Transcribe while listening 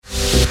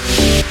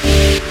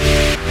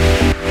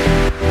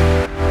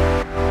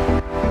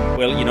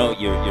Well,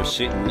 you're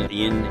sitting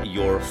in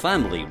your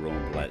family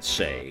room, let's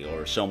say,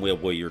 or somewhere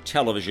where your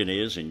television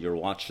is, and you're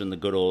watching the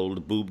good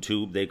old boob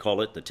tube, they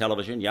call it, the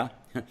television, yeah?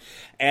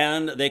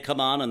 And they come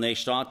on and they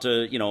start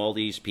to, all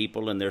these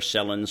people, and they're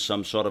selling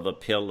some sort of a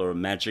pill or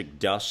magic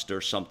dust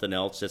or something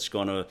else that's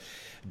going to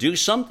do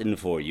something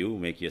for you,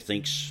 make you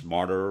think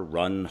smarter,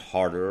 run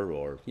harder,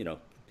 or,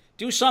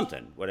 do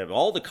something, whatever.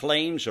 All the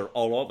claims are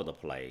all over the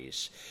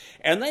place.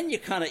 And then you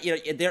kind of,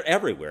 they're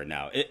everywhere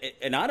now.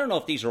 And I don't know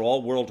if these are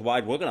all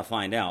worldwide. We're going to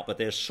find out, but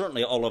they're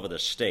certainly all over the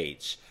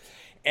States.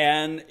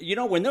 And,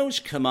 when those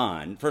come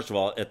on, first of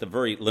all, at the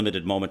very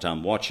limited moment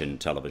I'm watching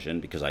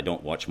television, because I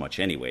don't watch much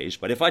anyways,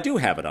 but if I do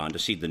have it on to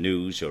see the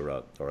news or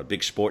a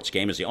big sports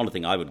game is the only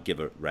thing I would give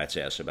a rat's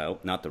ass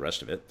about, not the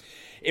rest of it.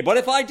 But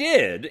if I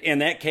did,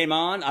 and that came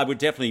on, I would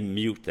definitely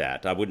mute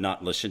that. I would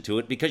not listen to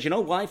it, because you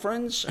know why,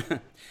 friends?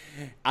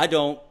 I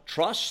don't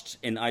trust,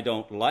 and I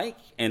don't like,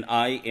 and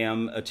I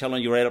am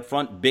telling you right up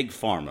front, Big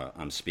Pharma.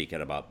 I'm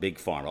speaking about Big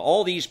Pharma.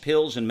 All these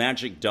pills and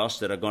magic dust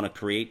that are going to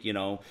create,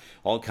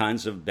 all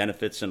kinds of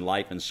benefits in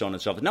life and so on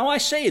and so forth. Now, I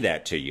say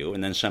that to you,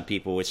 and then some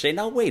people would say,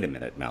 now, wait a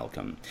minute,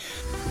 Malcolm.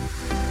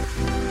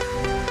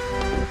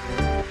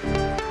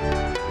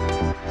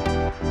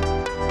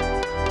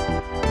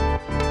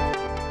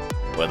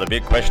 Well, the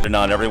big question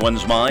on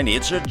everyone's mind,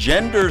 it's a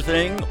gender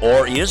thing,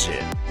 or is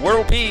it?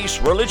 World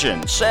peace,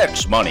 religion,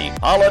 sex, money,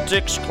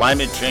 politics,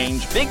 climate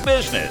change, big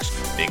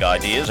business, big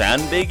ideas,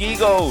 and big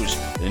egos.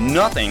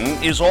 Nothing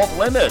is off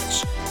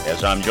limits.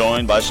 As I'm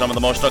joined by some of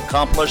the most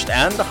accomplished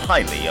and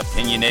highly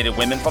opinionated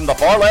women from the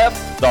far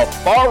left, the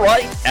far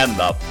right, and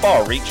the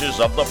far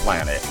reaches of the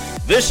planet.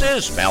 This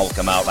is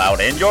Malcolm Out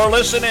Loud, and you're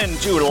listening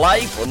to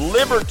Life,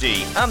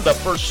 Liberty, and the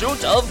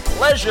Pursuit of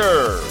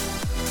Pleasure.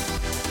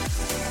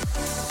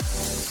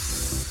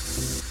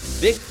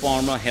 Big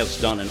Pharma has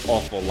done an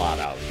awful lot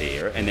out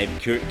there, and they've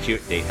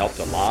helped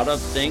a lot of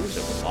things,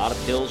 a lot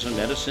of pills and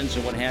medicines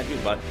and what have you,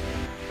 but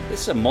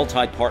this is a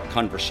multi-part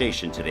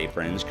conversation today,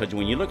 friends, because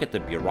when you look at the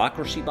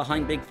bureaucracy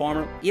behind Big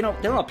Pharma,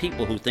 there are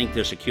people who think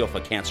there's a cure for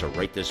cancer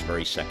right this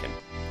very second.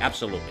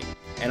 Absolutely.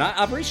 And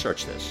I've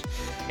researched this.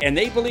 And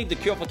they believe the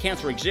cure for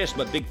cancer exists,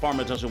 but Big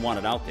Pharma doesn't want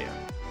it out there.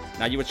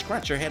 Now, you would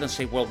scratch your head and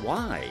say, well,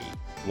 why?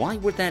 Why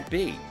would that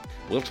be?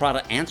 We'll try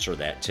to answer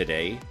that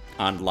today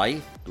on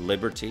Life,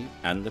 Liberty,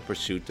 and the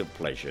Pursuit of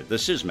Pleasure.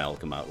 This is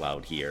Malcolm Out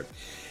Loud here.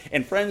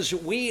 And friends,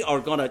 we are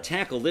going to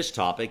tackle this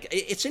topic.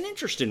 It's an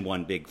interesting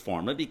one, Big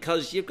Pharma,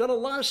 because you've got a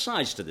lot of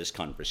sides to this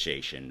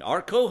conversation.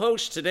 Our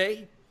co-host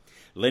today,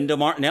 Linda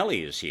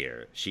Martinelli, is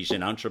here. She's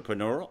an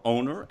entrepreneur,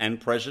 owner, and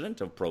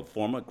president of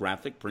Pharma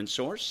Graphic Print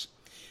Source.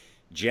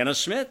 Jenna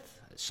Smith,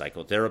 a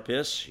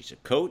psychotherapist. She's a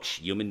coach,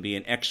 human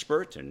being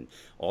expert, and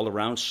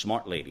all-around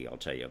smart lady, I'll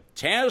tell you.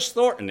 Taz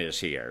Thornton is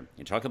here.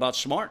 You talk about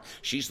smart.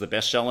 She's the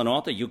best-selling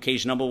author,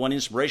 UK's #1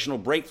 inspirational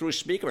breakthrough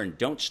speaker, and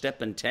don't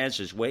step in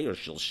Taz's way or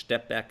she'll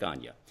step back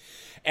on you.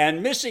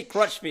 And Missy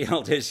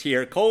Crutchfield is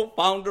here,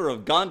 co-founder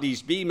of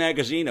Gandhi's Bee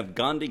magazine of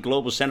Gandhi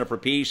Global Center for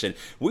Peace. And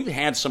we've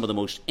had some of the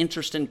most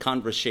interesting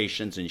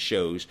conversations and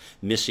shows,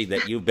 Missy,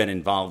 that you've been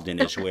involved in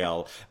as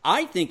well.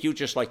 I think you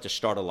just like to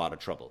start a lot of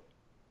trouble.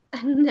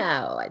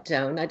 No, I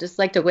don't. I just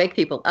like to wake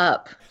people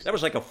up. That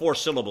was like a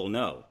 4-syllable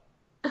no.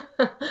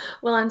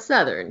 Well, I'm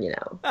Southern,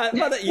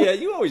 Yeah,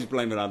 you always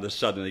blame it on the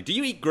Southern. Do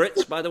you eat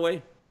grits, by the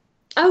way?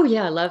 Oh,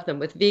 yeah, I love them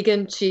with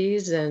vegan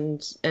cheese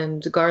and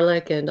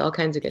garlic and all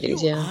kinds of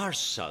goodies. You are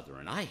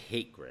Southern. I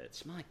hate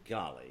grits. My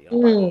golly.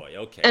 Oh, boy.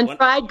 Okay. And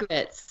fried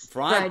grits.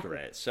 Fried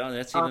grits. So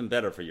that's even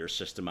better for your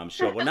system, I'm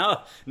sure.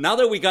 Well, now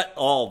that we got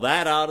all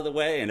that out of the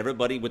way, and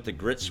everybody with the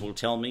grits will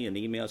tell me in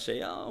email,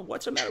 say, oh,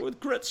 what's the matter with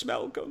grits,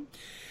 Malcolm?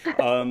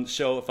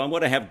 So if I'm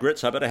going to have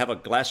grits, I better have a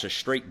glass of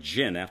straight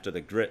gin after the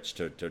grits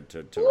to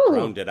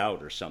round it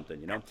out or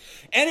something,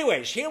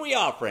 Anyways, here we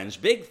are, friends.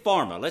 Big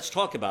Pharma. Let's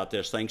talk about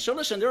this thing. So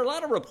listen, there are a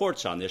lot of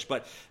reports on this,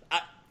 but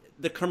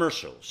the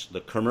commercials.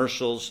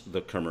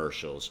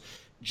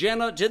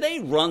 Jenna, do they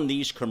run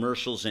these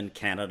commercials in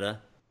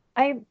Canada?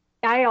 I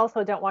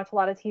also don't watch a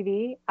lot of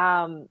TV,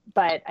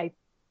 but I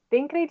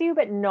think they do,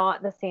 but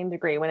not the same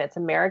degree. When it's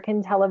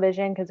American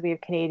television, because we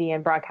have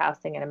Canadian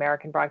broadcasting and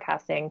American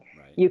broadcasting,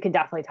 right, you can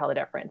definitely tell the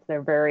difference.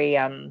 They're very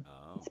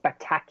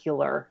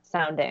spectacular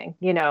sounding,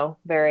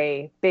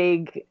 very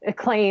big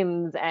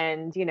claims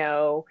and,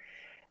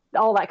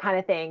 all that kind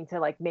of thing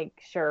to like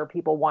make sure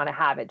people want to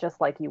have it,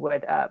 just like you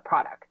would a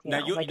product.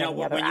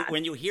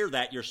 When you hear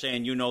that, you're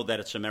saying that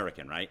it's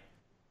American, right?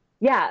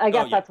 Yeah, I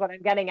guess that's what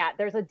I'm getting at.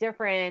 There's a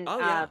different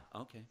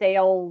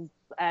sales.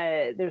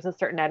 There's a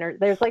certain energy.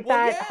 There's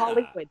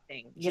Hollywood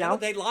thing,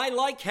 They lie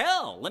like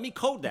hell. Let me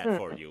code that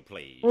for you,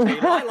 please.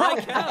 They lie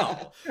like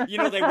hell.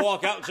 They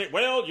walk out and say,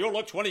 well, you'll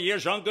look 20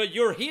 years younger.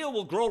 Your heel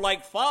will grow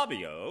like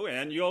Fabio,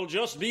 and you'll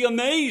just be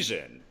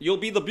amazing. You'll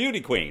be the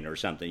beauty queen or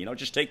something.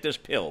 Just take this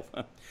pill.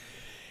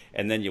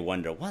 And then you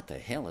wonder, what the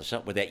hell is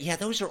up with that? Yeah,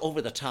 those are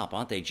over the top,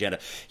 aren't they, Jenna?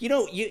 You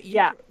know,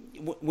 Yeah.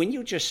 when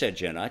you just said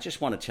Jenna, I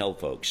just want to tell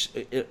folks.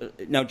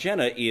 Now,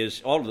 Jenna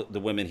is, all the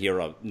women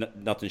here are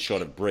nothing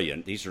short of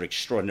brilliant. These are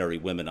extraordinary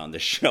women on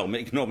this show.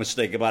 Make no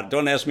mistake about it.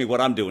 Don't ask me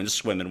what I'm doing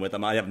swimming with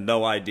them. I have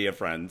no idea,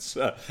 friends.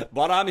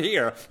 But I'm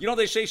here. You know,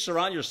 they say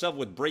surround yourself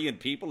with brilliant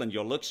people and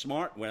you'll look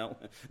smart. Well,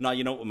 now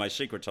you know what my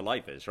secret to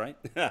life is, right?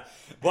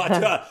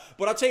 But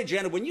I'll tell you,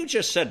 Jenna, when you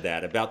just said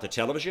that about the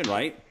television,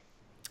 right?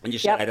 And you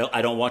said, Yep.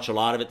 I don't watch a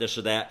lot of it, this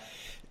or that.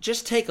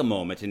 Just take a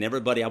moment, and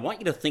everybody, I want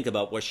you to think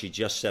about what she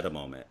just said a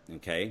moment,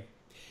 okay?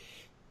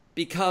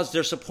 Because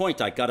there's a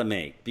point I got to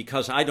make,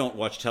 because I don't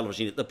watch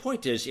television. The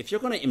point is, if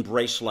you're going to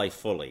embrace life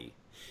fully,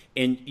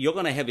 and you're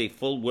going to have a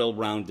full,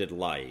 well-rounded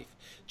life,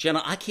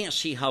 Jenna, I can't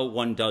see how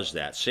one does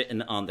that,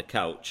 sitting on the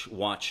couch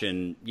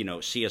watching, you know,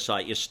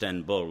 CSI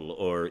Istanbul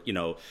or, you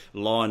know,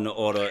 Law and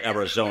Order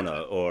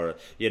Arizona or,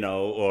 you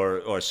know,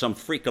 or some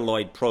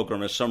freakaloid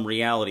program or some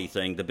reality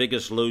thing, The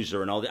Biggest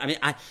Loser and all that. I mean,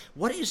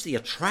 what is the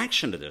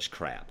attraction to this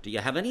crap? Do you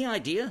have any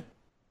idea?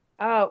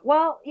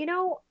 Well, you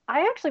know,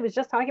 I actually was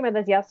just talking about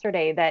this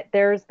yesterday that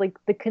there's like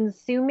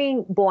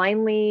the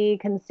blindly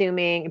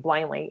consuming,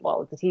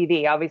 well, it's a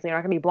TV, obviously you're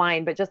not going to be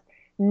blind, but just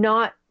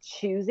not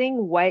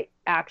choosing what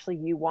actually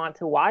you want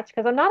to watch.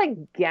 Because I'm not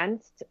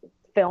against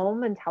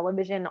film and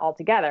television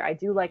altogether. I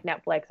do like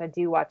Netflix. I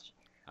do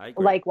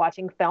like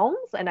watching films,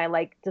 and I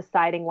like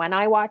deciding when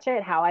I watch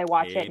it, how I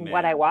watch it, and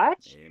what I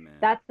watch. Amen.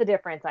 That's the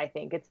difference, I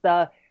think. It's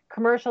the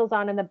commercials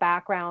on in the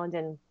background.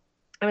 And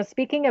I was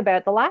speaking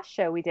about the last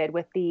show we did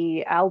with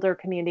the elder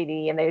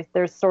community, and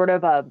there's sort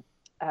of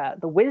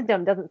the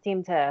wisdom doesn't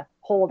seem to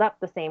hold up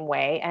the same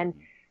way. And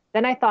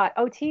then I thought,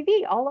 oh,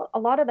 TV, a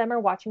lot of them are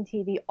watching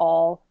TV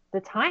all the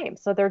time.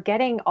 So they're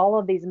getting all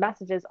of these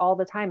messages all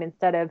the time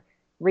instead of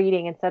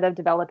reading, instead of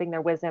developing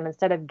their wisdom,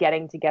 instead of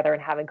getting together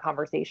and having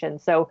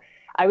conversations. So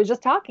I was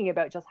just talking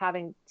about just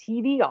having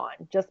TV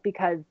on just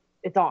because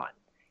it's on.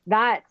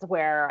 That's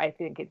where I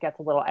think it gets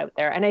a little out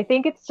there. And I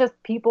think it's just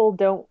people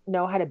don't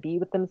know how to be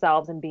with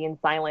themselves and be in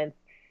silence.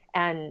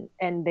 And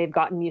they've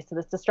gotten used to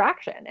this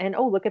distraction. And,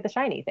 oh, look at the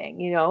shiny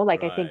thing, you know,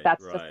 like, I think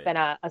that's just been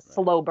a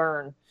slow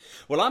burn.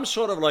 Well, I'm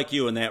sort of like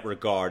you in that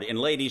regard. And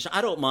ladies,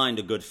 I don't mind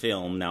a good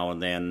film now and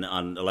then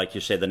on, like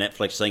you said, the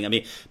Netflix thing. I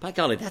mean, by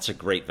golly, that's a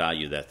great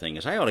value, that thing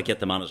is. I ought to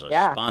get them on as a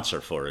sponsor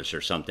for us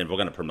or something. We're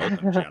going to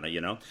promote them, Jenna, you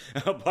know.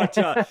 But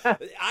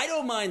I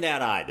don't mind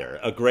that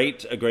either. A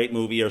great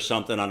movie or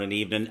something on an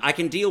evening. I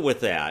can deal with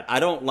that. I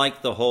don't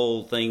like the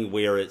whole thing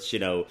where it's, you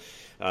know,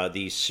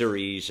 these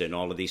series and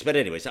all of these. But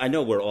anyways, I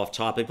know we're off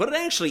topic, but it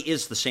actually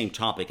is the same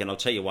topic, and I'll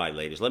tell you why,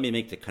 ladies. Let me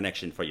make the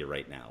connection for you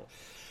right now.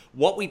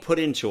 What we put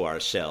into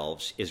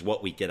ourselves is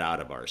what we get out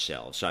of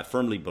ourselves. So I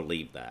firmly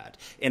believe that.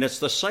 And it's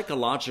the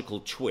psychological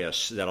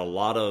twist that a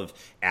lot of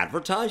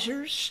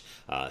advertisers,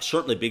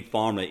 certainly Big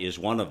Pharma is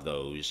one of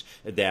those,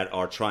 that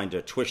are trying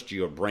to twist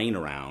your brain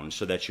around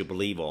so that you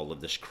believe all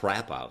of this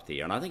crap out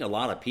there. And I think a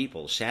lot of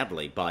people,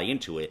 sadly, buy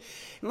into it.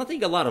 And I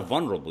think a lot of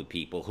vulnerable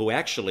people who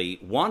actually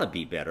want to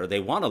be better, they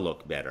want to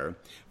look better,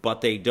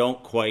 but they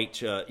don't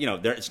quite,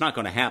 it's not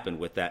going to happen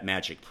with that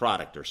magic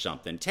product or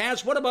something.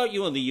 Taz, what about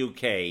you in the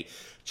UK?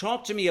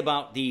 Talk to me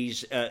about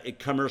these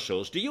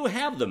commercials. Do you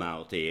have them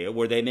out there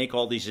where they make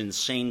all these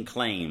insane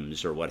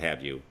claims or what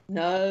have you?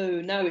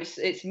 No,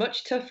 it's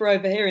much tougher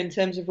over here in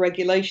terms of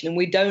regulation, and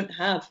we don't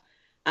have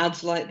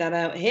ads like that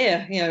out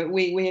here. You know,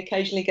 we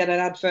occasionally get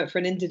an advert for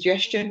an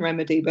indigestion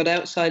remedy, but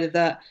outside of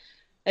that,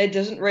 it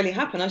doesn't really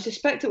happen. I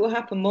suspect it will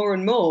happen more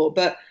and more,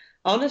 but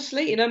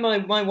honestly, you know,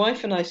 my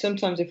wife and I,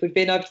 sometimes if we've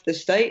been over to the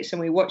States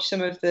and we watch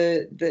some of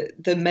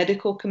the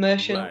medical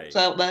commercials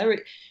out there,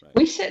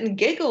 we sit and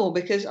giggle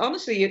because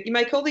honestly, you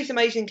make all these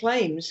amazing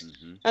claims,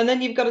 and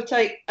then you've got to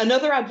take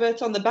another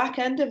advert on the back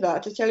end of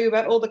that to tell you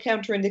about all the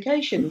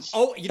counterindications.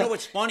 Oh, you know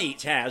what's funny,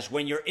 Taz?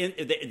 When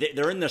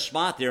they're in the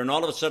spot there, and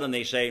all of a sudden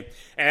they say,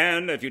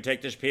 and if you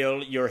take this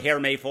pill, your hair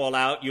may fall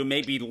out, you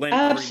may be limp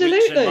for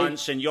weeks and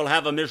months, and you'll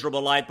have a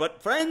miserable life.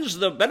 But friends,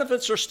 the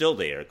benefits are still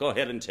there. Go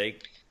ahead and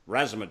take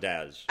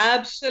Razzmatazz.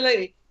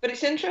 Absolutely. But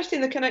it's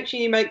interesting the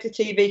connection you make to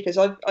TV, because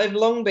I've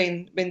long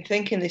been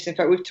thinking this. In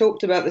fact, we've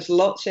talked about this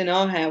lots in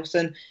our house,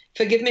 and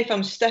forgive me if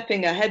I'm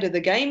stepping ahead of the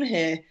game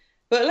here,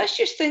 but let's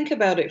just think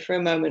about it for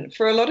a moment.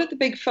 For a lot of the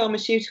big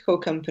pharmaceutical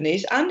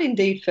companies, and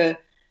indeed for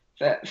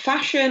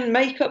fashion,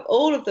 makeup,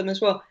 all of them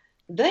as well,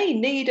 they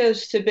need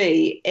us to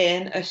be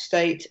in a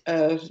state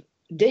of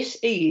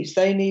dis-ease.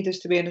 They need us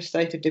to be in a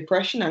state of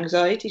depression,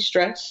 anxiety,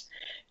 stress.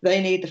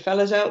 They need the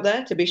fellas out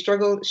there to be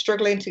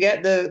struggling to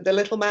get the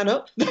little man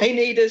up. They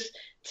need us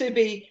to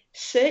be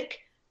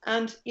sick.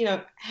 And, you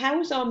know,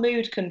 how's our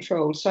mood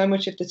controlled so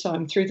much of the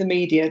time? Through the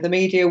media. The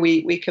media,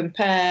 we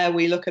compare,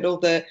 we look at all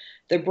the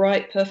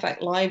bright,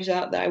 perfect lives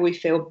out there. We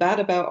feel bad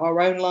about our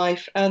own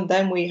life. And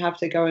then we have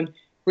to go and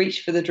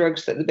reach for the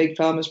drugs that the big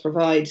pharmas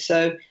provide.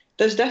 So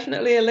there's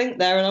definitely a link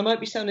there, and I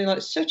might be sounding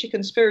like such a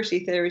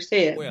conspiracy theorist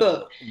here. Well,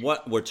 but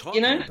what we're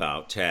talking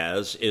about,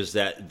 Taz, is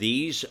that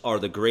these are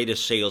the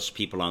greatest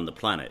salespeople on the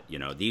planet. You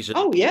know, these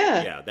are.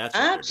 That's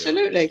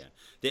absolutely.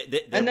 They're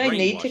and they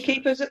need to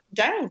keep us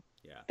down.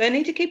 Yeah. They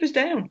need to keep us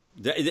down.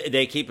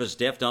 They keep us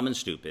deaf, dumb, and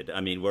stupid.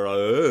 I mean,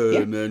 we're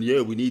like, man,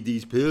 we need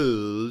these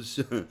pills.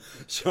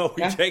 So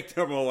we take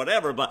them or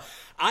whatever. But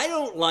I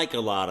don't like a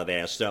lot of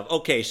that stuff.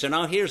 Okay, so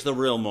now here's the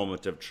real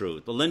moment of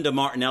truth. Belinda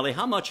Martinelli,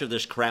 how much of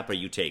this crap are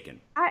you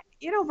taking?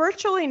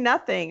 Virtually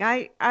nothing.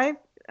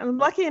 I'm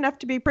lucky enough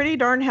to be pretty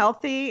darn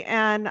healthy,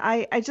 and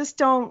I just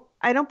don't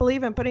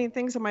believe in putting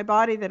things in my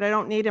body that I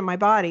don't need in my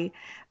body.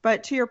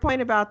 But to your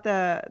point about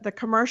the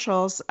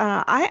commercials,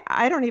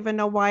 I don't even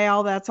know why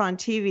all that's on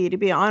TV, to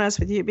be honest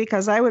with you,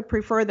 because I would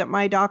prefer that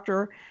my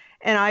doctor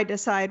and I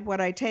decide what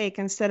I take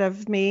instead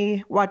of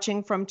me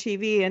watching from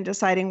TV and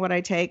deciding what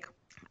I take.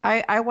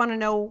 I want to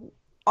know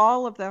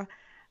all of the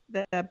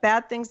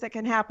bad things that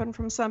can happen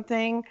from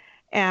something,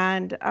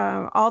 and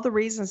all the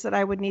reasons that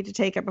I would need to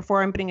take it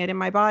before I'm putting it in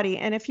my body.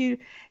 And if you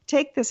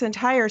take this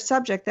entire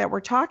subject that we're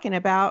talking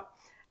about,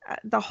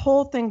 the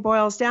whole thing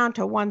boils down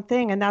to one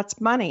thing, and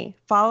that's money.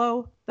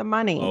 Follow the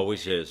money.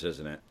 Always is,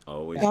 isn't it?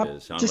 Always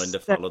is. Linda,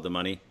 follow the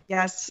money.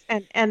 Yes,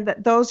 and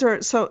those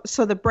are so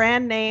the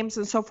brand names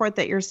and so forth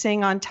that you're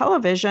seeing on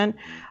television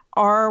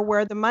are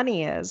where the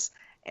money is,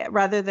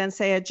 rather than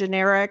say a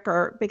generic,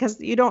 or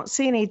because you don't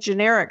see any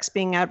generics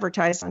being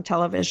advertised on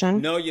television.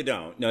 No, you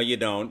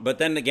don't. But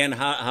then again,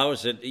 how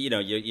is it,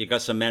 you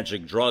got some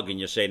magic drug and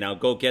you say, now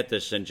go get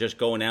this and just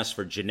go and ask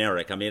for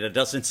generic. I mean, it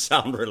doesn't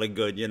sound really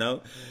good,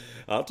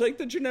 I'll take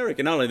the generic.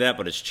 And not only that,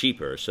 but it's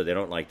cheaper, so they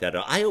don't like that.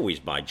 I always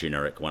buy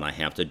generic when I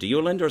have to. Do you,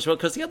 Linda, as well?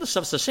 Because the other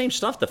stuff's the same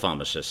stuff the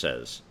pharmacist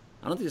says.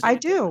 I don't think there's any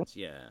difference.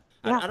 Yeah.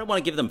 I don't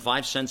want to give them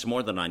 5 cents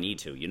more than I need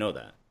to. You know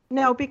that.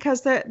 No,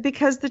 because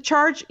the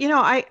charge,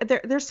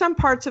 there's some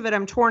parts of it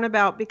I'm torn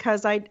about,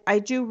 because I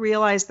do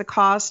realize the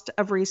cost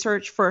of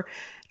research for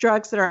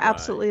drugs that are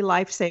absolutely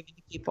life-saving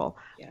to people.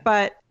 Yeah.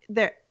 But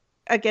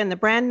again, the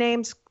brand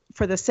names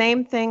for the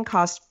same thing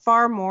cost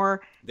far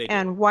more,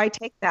 and why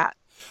take that?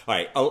 All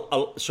right.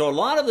 So a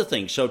lot of the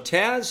things. So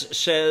Taz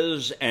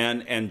says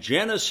and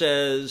Jenna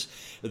says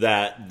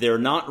that they're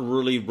not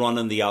really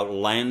running the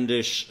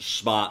outlandish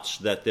spots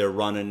that they're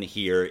running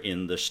here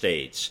in the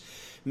States.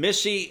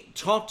 Missy,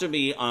 talk to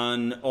me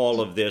on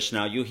all of this.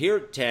 Now, you hear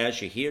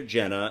Taz, you hear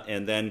Jenna,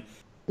 and then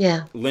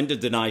Linda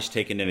denies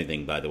taking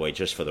anything, by the way,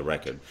 just for the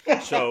record.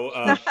 So,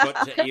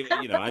 but,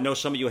 I know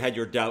some of you had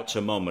your doubts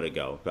a moment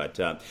ago. But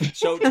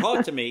so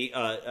talk to me,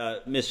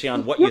 Missy,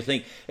 on what you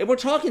think. And we're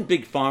talking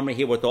Big Pharma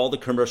here with all the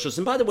commercials.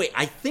 And by the way,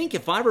 I think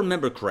if I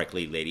remember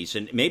correctly, ladies,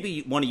 and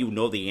maybe one of you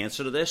know the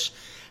answer to this,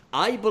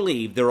 I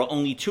believe there are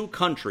only 2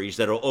 countries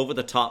that are over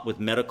the top with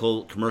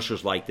medical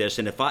commercials like this.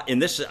 And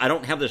I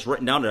don't have this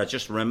written down, I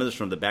just remember this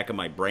from the back of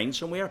my brain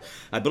somewhere.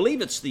 I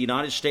believe it's the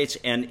United States,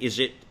 and is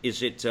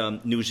it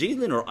New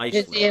Zealand or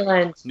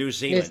Iceland? New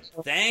Zealand.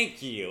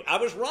 Thank you. I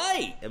was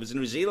right. It was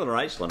New Zealand or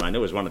Iceland. I know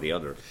it was one or the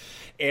other.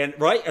 And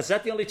right, is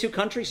that the only 2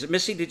 countries?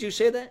 Missy, did you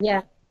say that?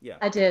 Yeah.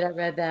 I did. I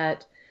read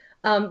that.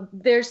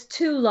 There's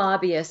 2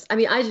 lobbyists. I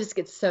mean, I just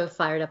get so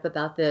fired up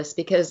about this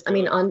because, I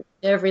mean, on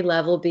every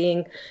level,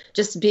 being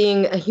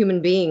a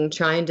human being,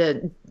 trying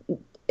to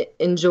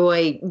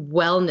enjoy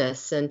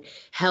wellness and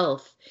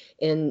health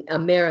in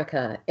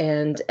America,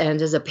 and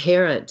as a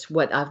parent,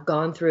 what I've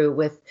gone through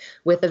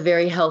with a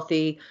very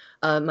healthy.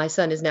 My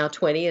son is now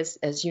 20,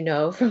 as you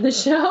know from the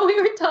show. We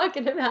were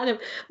talking about him,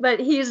 but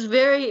he's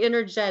very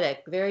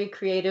energetic, very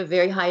creative,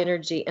 very high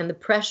energy. And the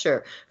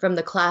pressure from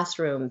the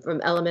classroom,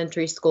 from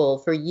elementary school,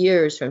 for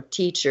years, from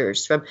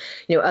teachers, from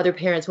other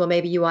parents. Well,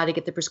 maybe you ought to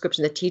get the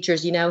prescription. The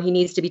teachers, he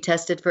needs to be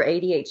tested for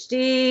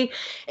ADHD,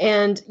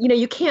 and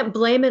you can't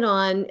blame it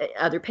on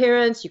other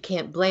parents. You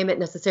can't blame it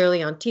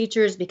necessarily on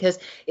teachers, because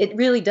it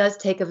really does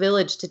take a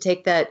village to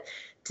take that.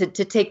 To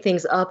take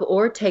things up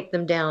or take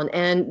them down.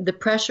 And the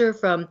pressure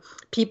from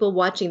people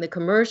watching the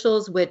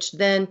commercials, which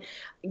then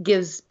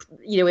gives,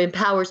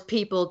 empowers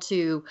people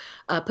to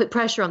put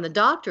pressure on the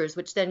doctors,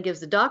 which then gives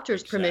the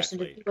doctors permission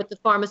to do what the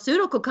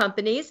pharmaceutical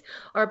companies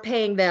are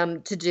paying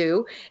them to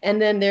do. And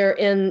then they're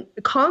in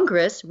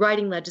Congress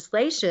writing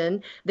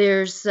legislation.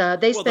 There's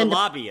the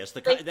lobbyists.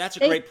 That's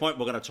a great point.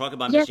 We're going to talk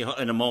about this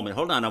in a moment.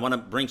 Hold on. I want to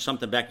bring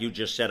something back you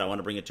just said. I want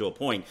to bring it to a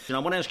point. And I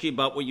want to ask you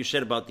about what you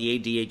said about the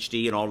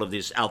ADHD and all of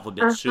this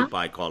alphabet soup,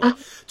 I call it.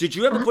 Did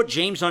you ever put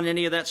James on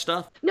any of that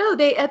stuff? No,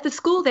 at the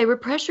school, they were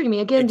pressuring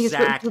me. Again, these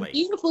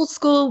beautiful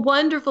school,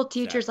 wonderful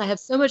teachers. I have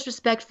so much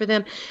respect for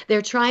them.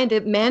 They're trying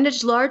to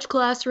manage large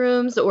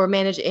classrooms or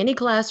manage any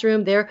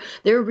classroom. They're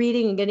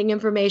reading and getting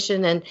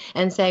information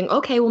and saying,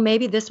 okay, well,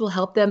 maybe this will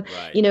help them,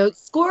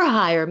 score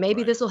higher.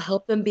 Maybe this will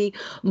help them be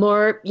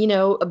more,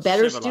 a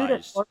better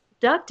student, more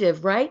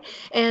productive, right?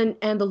 And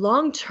the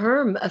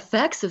long-term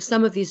effects of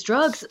some of these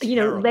drugs,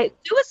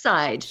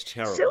 suicide. It's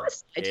terrible.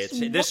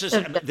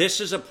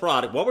 This is a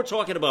product. What we're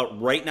talking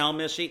about right now,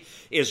 Missy,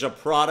 is a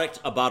product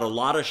about a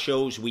lot of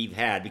shows we've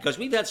had, because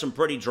we've had some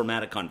pretty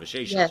dramatic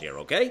conversations here,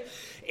 okay?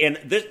 And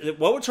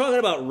what we're talking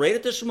about right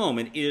at this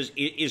moment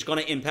is going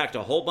to impact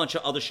a whole bunch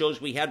of other shows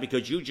we had,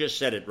 because you just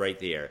said it right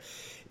there.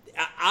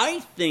 I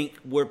think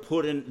we're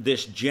putting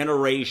this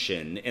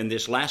generation and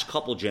this last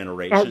couple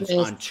generations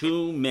on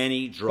too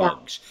many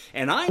drugs.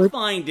 Yeah. And I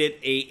find it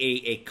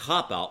a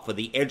cop-out for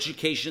the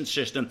education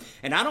system.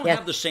 And I don't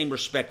have the same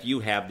respect you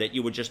have that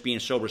you were just being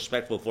so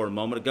respectful for a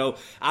moment ago.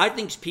 I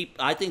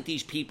think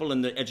these people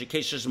in the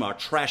education system are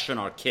trashing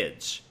our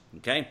kids,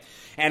 okay?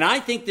 And I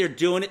think they're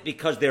doing it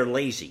because they're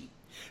lazy.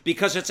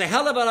 Because it's a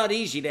hell of a lot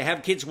easier to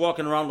have kids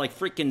walking around like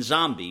freaking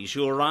zombies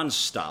who are on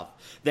stuff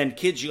than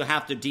kids you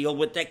have to deal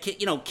with. That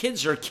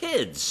kids are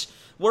kids.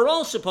 We're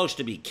all supposed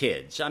to be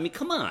kids. I mean,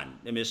 come on,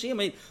 Missy. I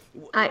mean,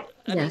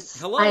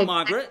 hello,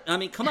 Margaret. I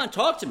mean, come on,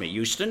 talk to me,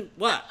 Houston.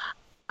 What?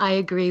 I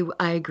agree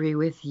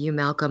with you,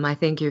 Malcolm. I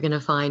think you're going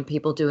to find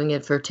people doing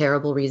it for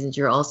terrible reasons.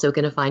 You're also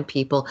going to find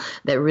people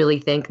that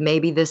really think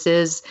maybe this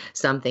is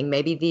something.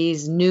 Maybe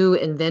these new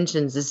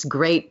inventions, this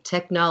great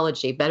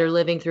technology, better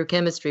living through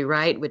chemistry,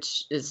 right?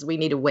 Which is, we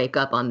need to wake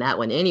up on that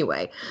one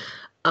anyway.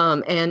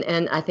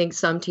 And I think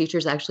some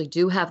teachers actually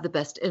do have the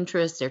best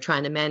interests. They're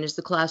trying to manage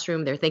the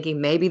classroom. They're thinking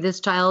maybe this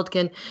child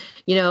can,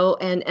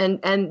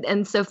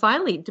 and so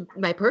finally, to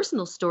my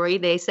personal story,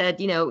 they said,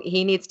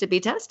 he needs to be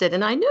tested.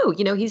 And I knew,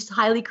 he's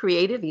highly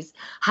creative. He's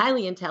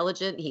highly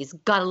intelligent. He's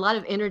got a lot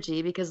of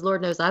energy because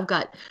Lord knows I've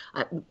got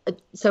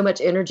so much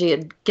energy.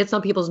 It gets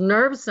on people's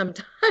nerves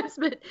sometimes.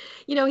 But,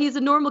 he's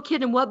a normal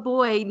kid. And what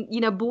boy,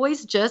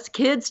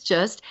 kids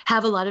just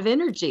have a lot lot of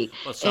energy.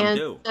 Well, some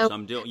do. So,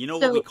 some do. You know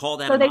what we call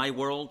that in my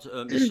world,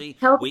 Missy?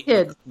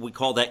 Kids. We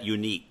call that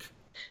unique.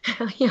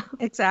 Yeah,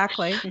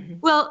 exactly.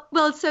 Well,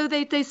 so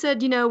they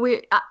said,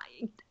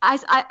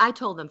 I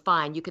told them,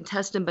 fine, you can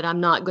test him, but I'm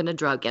not going to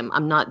drug him.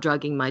 I'm not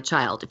drugging my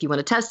child. If you want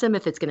to test him,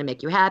 if it's going to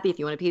make you happy, if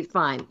you want to be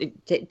fine,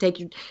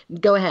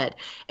 go ahead.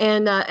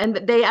 And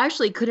they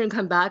actually couldn't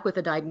come back with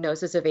a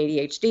diagnosis of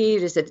ADHD.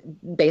 They said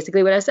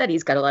basically what I said.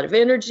 He's got a lot of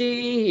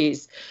energy.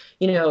 He's,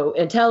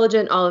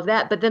 intelligent, all of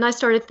that. But then I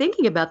started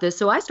thinking about this.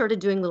 So I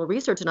started doing a little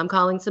research, and I'm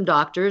calling some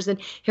doctors and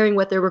hearing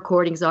what their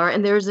recordings are.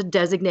 And there's a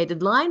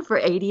designated line for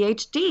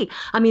ADHD.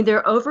 I mean,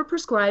 they're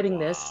overprescribing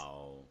this.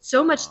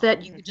 So much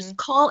that you could just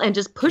call and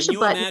just push a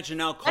button. Can you imagine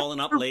now calling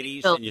up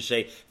ladies and you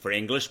say, for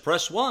English,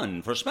 press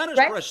 1, for Spanish,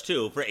 press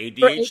 2, for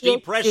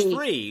ADHD, press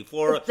 3,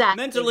 for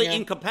mentally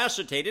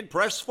incapacitated,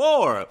 press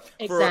 4,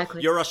 for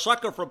you're a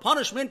sucker for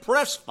punishment,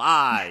 press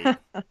 5.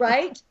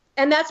 Right?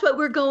 And that's what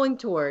we're going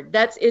toward.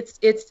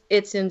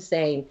 It's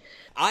insane.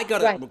 I got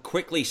to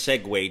quickly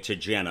segue to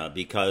Jenna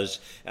because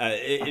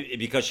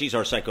she's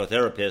our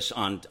psychotherapist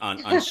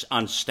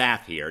on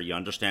staff here. You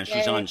understand?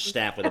 She's on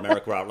staff with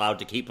America Out Loud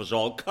to keep us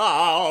all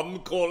calm,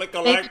 cool, and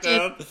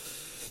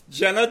collective.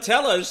 Jenna,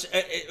 tell us,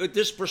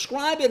 this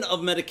prescribing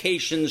of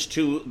medications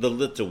to the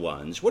little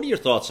ones, what are your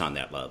thoughts on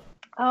that, love?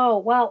 Oh,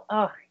 well,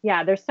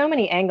 yeah, there's so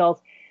many angles.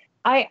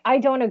 I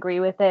don't agree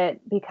with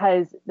it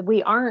because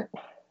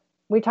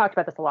we talked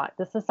about this a lot.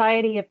 The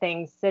society of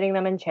things, sitting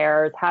them in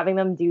chairs, having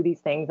them do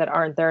these things that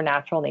aren't their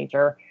natural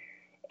nature,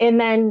 and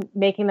then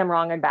making them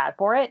wrong and bad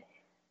for it.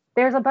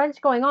 There's a bunch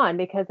going on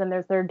because then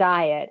there's their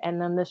diet and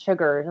then the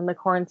sugars and the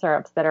corn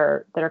syrups that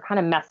are kind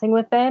of messing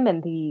with them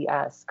and the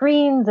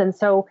screens. And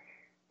so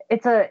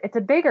it's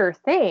a bigger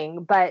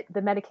thing, but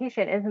the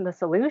medication isn't the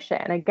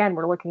solution. Again,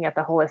 we're looking at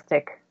the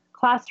holistic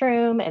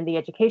classroom and the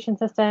education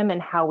system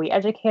and how we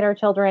educate our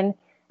children.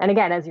 And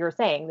again, as you were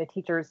saying, the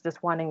teachers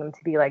just wanting them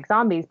to be like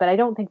zombies, but I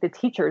don't think the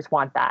teachers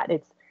want that.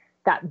 It's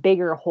that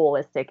bigger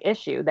holistic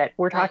issue that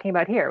we're talking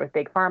about here with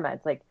Big Pharma.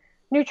 It's like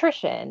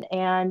nutrition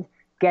and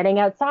getting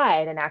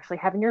outside and actually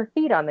having your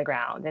feet on the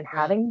ground and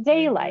having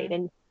daylight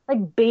and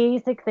like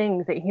basic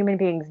things that human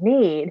beings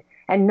need,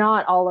 and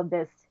not all of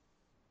this.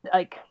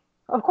 Like,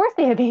 of course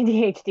they have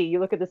ADHD. You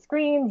look at the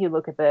screens, you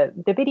look at the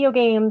video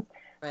games.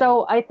 Right.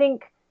 So I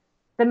think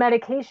the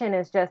medication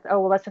is just,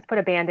 let's just put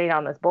a Band-Aid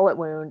on this bullet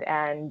wound,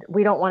 and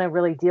we don't want to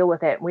really deal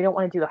with it. We don't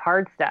want to do the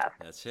hard stuff.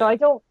 So I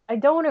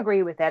don't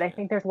agree with it. I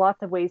think there's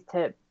lots of ways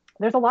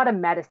there's a lot of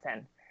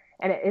medicine,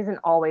 and it isn't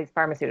always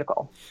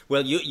pharmaceutical.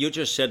 Well, you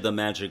just said the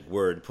magic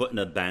word, putting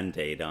a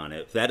Band-Aid on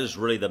it. That is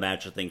really the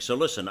magic thing. So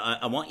listen,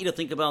 I want you to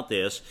think about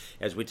this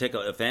as we take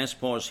a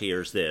fast pause here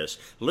is this.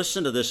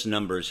 Listen to this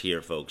numbers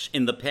here, folks.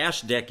 In the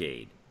past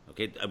decade,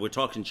 okay, we're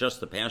talking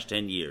just the past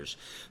 10 years,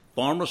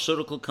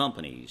 pharmaceutical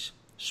companies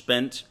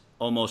spent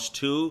almost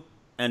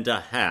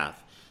 $2.5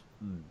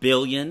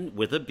 billion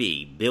with a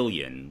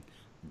billion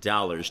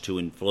dollars to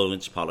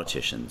influence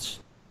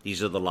politicians.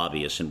 These are the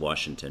lobbyists in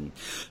Washington.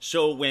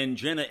 So when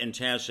Jenna and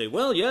Taz say,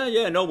 well,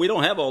 no, we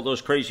don't have all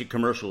those crazy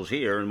commercials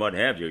here and what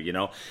have you,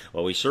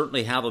 well, we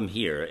certainly have them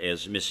here,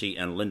 as Missy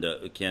and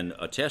Linda can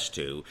attest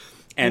to.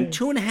 And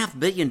 $2.5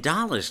 billion,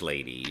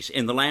 ladies,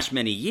 in the last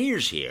many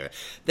years here,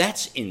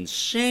 that's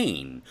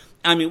insane.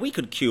 I mean, we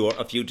could cure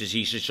a few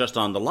diseases just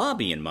on the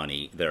lobbying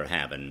money they're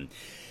having.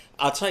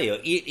 I'll tell you,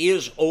 it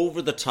is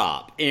over the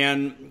top.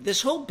 And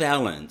this whole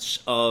balance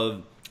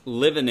of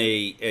living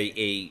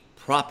a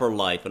proper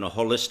life and a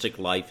holistic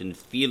life and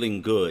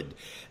feeling good,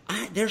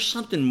 there's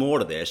something more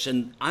to this.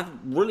 And I've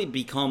really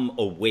become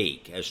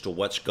awake as to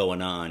what's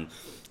going on.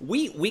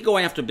 We go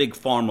after Big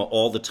Pharma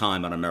all the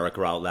time on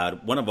America Out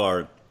Loud. One of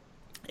our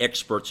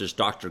experts is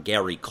Dr.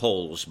 Gary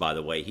Coles, by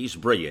the way. He's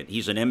brilliant.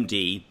 He's an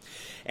MD,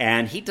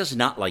 and he does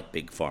not like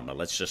Big Pharma.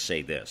 Let's just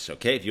say this,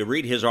 okay? If you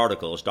read his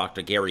articles,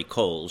 Dr. Gary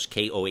Coles,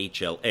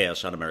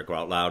 Kohls on America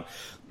Out Loud,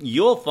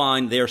 you'll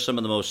find there some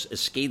of the most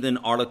scathing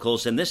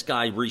articles, and this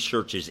guy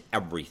researches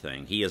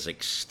everything. He is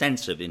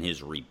extensive in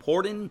his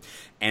reporting,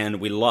 and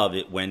we love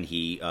it when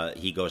he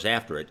goes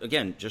after it.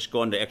 Again, just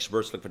go into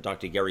experts, look for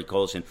Dr. Gary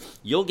Coles, and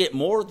you'll get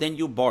more than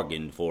you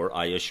bargained for,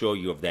 I assure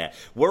you of that.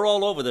 We're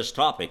all over this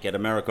topic at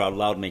America Out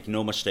Loud, make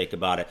no mistake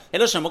about it. Hey,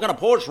 listen, we're going to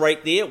pause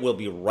right there. We'll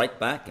be right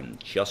back in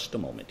just a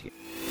moment here.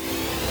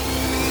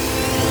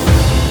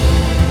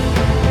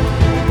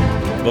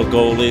 The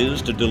goal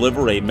is to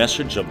deliver a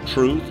message of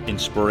truth,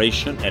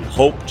 inspiration, and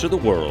hope to the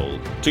world,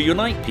 to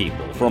unite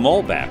people from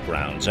all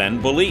backgrounds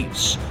and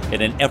beliefs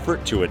in an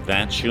effort to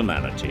advance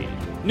humanity.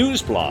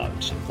 News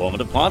blogs,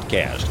 informative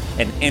podcasts,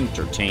 and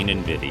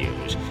entertaining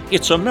videos.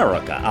 It's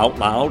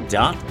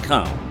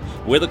AmericaOutloud.com,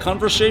 where the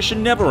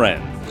conversation never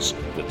ends,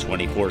 with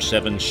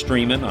 24/7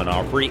 streaming on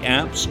our free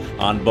apps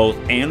on both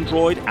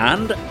Android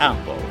and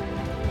Apple.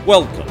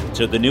 Welcome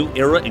to the new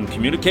era in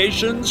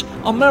communications,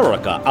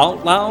 America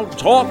Out Loud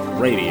Talk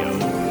Radio.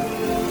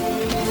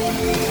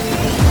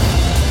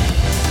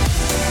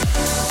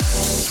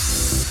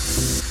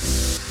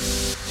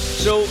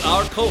 So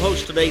our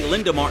co-host today,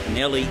 Linda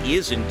Martinelli,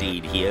 is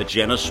indeed here.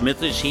 Jenna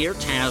Smith is here,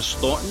 Taz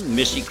Thornton,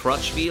 Missy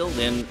Crutchfield,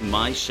 and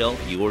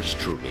myself, yours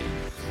truly.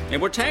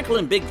 And we're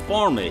tackling Big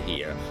Pharma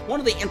here. One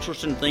of the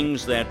interesting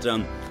things that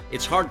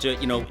it's hard to,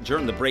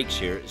 during the breaks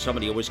here,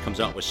 somebody always comes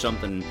out with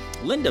something.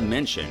 Linda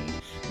mentioned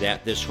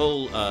that this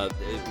whole,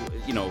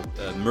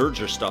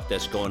 merger stuff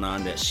that's going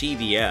on, that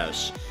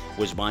CVS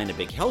was buying a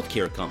big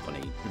healthcare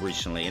company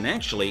recently, and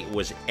actually it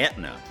was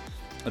Aetna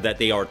that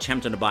they are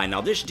attempting to buy.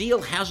 Now, this deal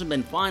hasn't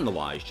been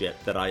finalized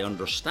yet, that I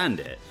understand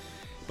it,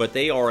 but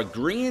they are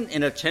agreeing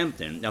and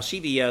attempting. Now,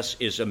 CVS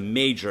is a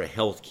major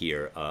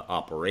healthcare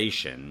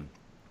operation,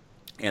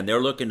 and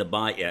they're looking to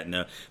buy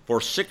Aetna for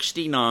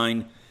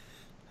 $69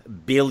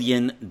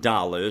 billion,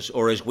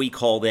 or as we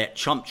call that,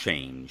 chump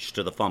change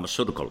to the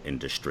pharmaceutical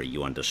industry,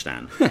 you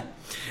understand.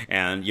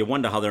 And you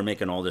wonder how they're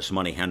making all this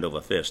money hand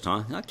over fist,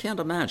 huh? I can't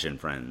imagine,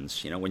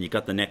 friends. When you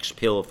got the next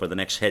pill for the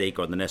next headache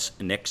or the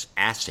next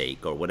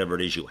ache or whatever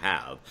it is you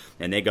have,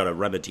 and they got a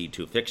remedy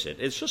to fix it.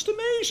 It's just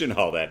amazing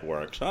how that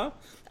works, huh?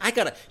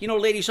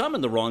 Ladies, I'm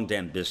in the wrong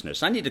damn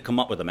business. I need to come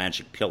up with a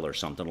magic pill or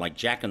something like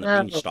Jack and the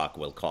Beanstalk,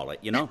 we'll call it,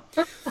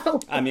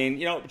 I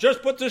mean,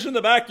 just put this in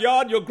the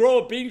backyard, you'll grow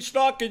a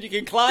beanstalk and you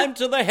can climb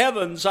to the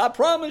heavens, I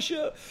promise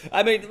you.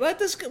 I mean, we're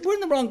in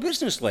the wrong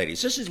business,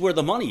 ladies. This is where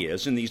the money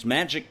is, in these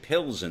magic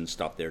pills and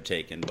stuff they're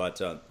taking. But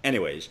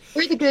anyways.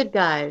 We're the good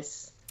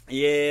guys.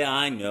 Yeah,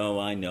 I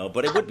know.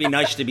 But it would be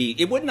nice to be,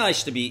 it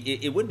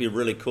would be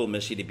really cool,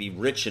 Missy, to be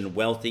rich and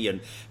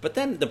wealthy. But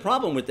then the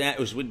problem with that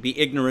we'd be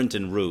ignorant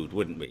and rude,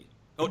 wouldn't we?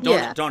 Oh,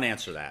 don't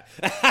answer that.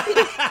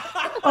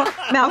 Well,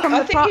 Malcolm,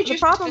 I think you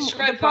just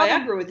described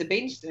Viagra with the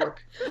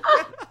beanstalk.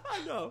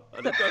 I know.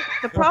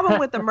 The problem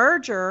with the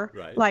merger,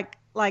 right,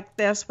 like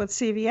this with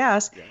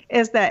CVS,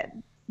 is that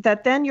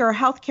then your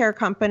healthcare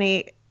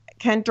company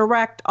can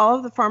direct all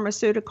of the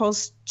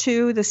pharmaceuticals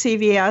to the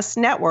CVS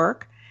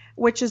network,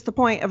 which is the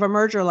point of a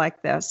merger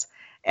like this.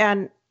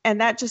 And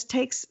that just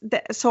takes,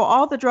 so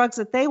all the drugs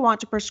that they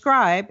want to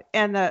prescribe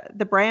and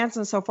the brands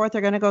and so forth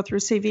are going to go through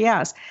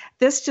CVS.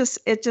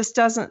 It just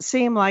doesn't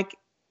seem like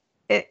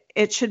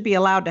it should be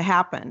allowed to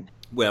happen.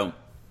 Well,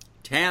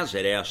 Taz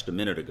had asked a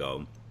minute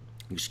ago,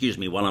 excuse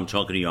me, while I'm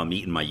talking to you, I'm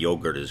eating my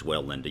yogurt as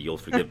well, Linda. You'll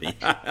forgive me.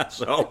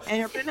 And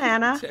your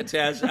banana.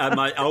 Taz,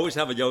 I always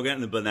have a yogurt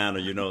and a banana.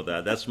 You know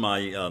that. That's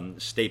my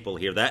staple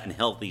here. That and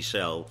Healthy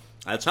Cell.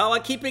 That's how I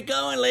keep it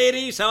going,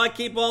 ladies. How I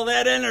keep all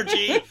that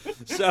energy.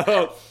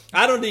 So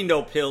I don't need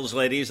no pills,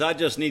 ladies. I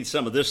just need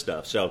some of this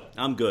stuff. So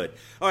I'm good.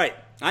 All right.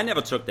 I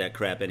never took that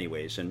crap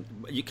anyways. And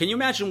can you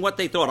imagine what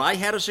they thought I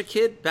had as a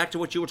kid? Back to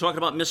what you were talking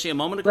about, Missy, a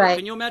moment ago. Right.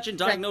 Can you imagine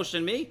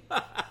diagnosing me?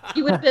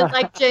 You would have been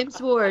like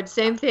James Ward.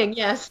 Same thing,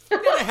 yes.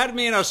 They had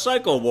me in a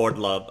psycho ward,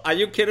 love. Are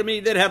you kidding me?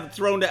 They'd have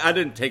thrown I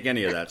didn't take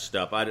any of that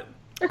stuff. I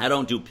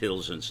don't do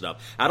pills and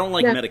stuff. I don't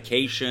like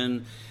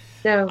medication.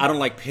 No. I don't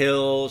like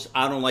pills.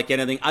 I don't like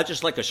anything. I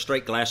just like a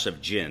straight glass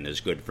of gin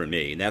is good for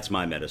me. That's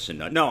my medicine.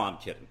 No, I'm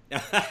kidding.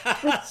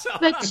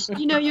 But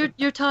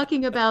you're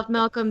talking about,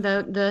 Malcolm,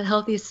 the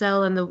Healthy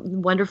Cell and the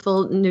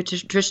wonderful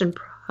nutrition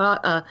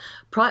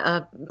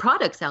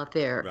products out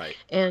there, right,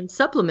 and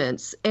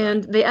supplements.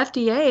 And the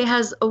FDA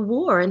has a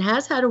war and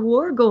has had a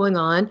war going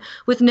on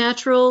with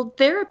natural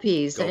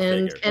therapies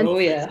and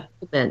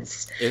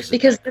supplements.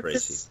 Because that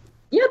crazy?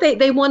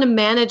 They want to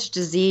manage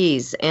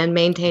disease and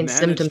maintain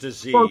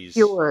symptoms for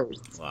cures.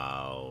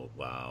 Wow.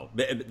 Wow.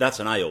 That's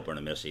an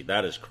eye-opener, Missy.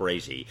 That is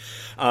crazy.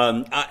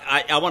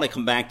 I want to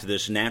come back to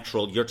this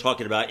natural you're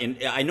talking about,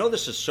 and I know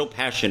this is so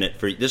passionate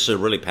for you. This is a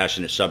really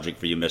passionate subject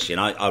for you, Missy,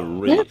 and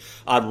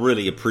I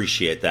really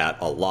appreciate that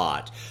a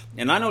lot.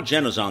 And I know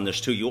Jenna's on this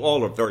too. You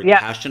all are very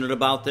passionate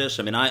about this.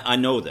 I mean, I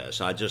know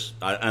this. And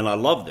I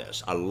love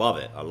this. I love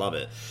it. I love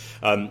it.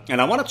 And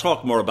I want to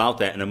talk more about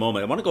that in a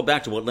moment. I want to go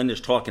back to what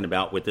Linda's talking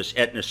about with this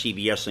Aetna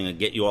CVS thing and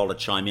get you all to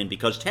chime in,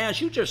 because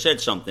Taz, you just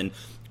said something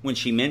when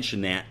she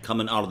mentioned that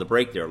coming out of the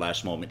break there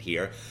last moment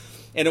here.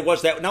 And it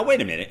was that, now wait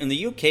a minute, in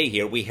the UK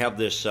here we have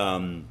this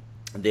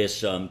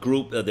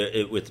group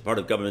with part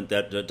of government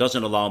that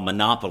doesn't allow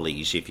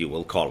monopolies, if you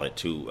will call it,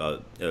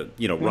 to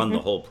run the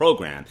whole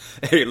program.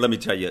 Let me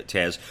tell you,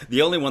 Taz,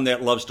 the only one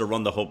that loves to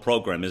run the whole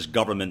program is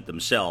government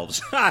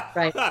themselves.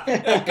 Right.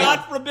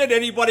 God forbid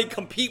anybody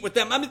compete with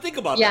them. I mean, think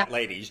about that,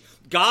 ladies.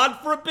 God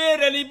forbid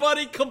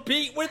anybody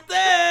compete with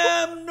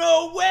them.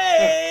 No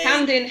way.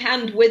 Hand in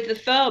hand with the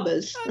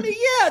farmers. I mean,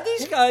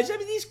 these guys,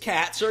 these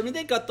cats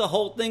they got the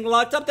whole thing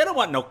locked up. They don't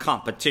want no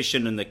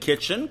competition in the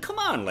kitchen. Come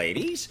on,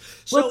 ladies.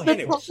 So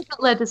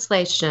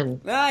legislation.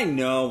 I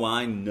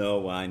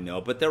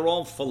know, but they're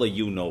all full of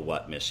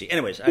you-know-what, Missy.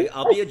 Anyways,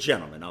 I'll be a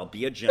gentleman. I'll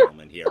be a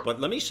gentleman here. But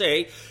let me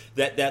say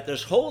that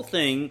this whole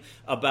thing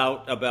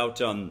about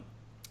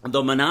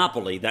the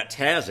monopoly that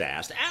Taz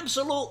asked,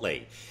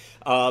 absolutely.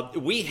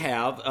 We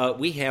have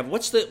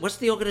what's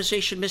the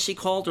organization, Missy,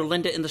 called, or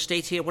Linda, in the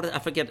States here? I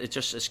forget. It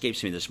just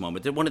escapes me this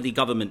moment. They're one of the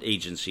government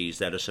agencies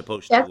that are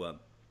supposed to.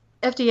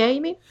 FDA,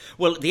 you mean?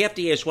 Well, the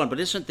FDA is one, but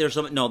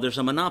there's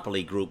a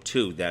monopoly group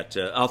too that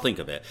I'll think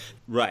of it.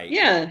 Right.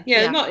 Yeah.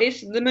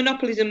 It's the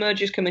Monopolies and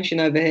Mergers Commission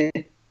over here.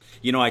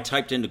 You know, I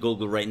typed into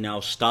Google right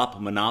now,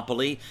 stop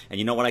Monopoly, and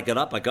you know what I got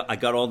up? I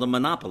got all the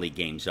Monopoly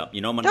games up.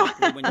 You know,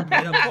 Monopoly, when you put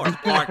it up, of course,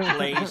 Park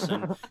Place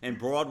and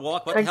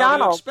Broadwalk. What the hell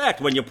do you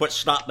expect when you put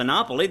stop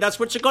Monopoly?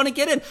 That's what you're going to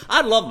get in. I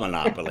love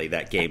Monopoly,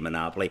 that game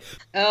Monopoly.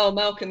 Oh,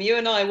 Malcolm, you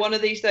and I, one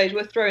of these days,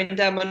 we're throwing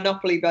down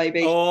Monopoly,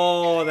 baby.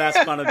 Oh,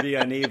 that's going to be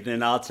an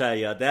evening, I'll tell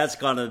you. That's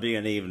going to be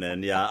an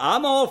evening. Yeah,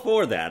 I'm all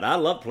for that. I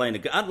love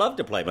playing. I'd love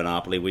to play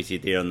Monopoly with you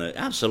there in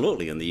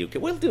the UK.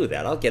 We'll do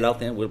that. I'll get out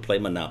there and we'll play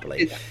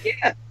Monopoly.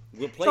 Yeah.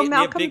 We'll play it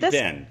Malcolm, near Big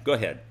Ben. Go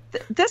ahead.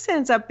 This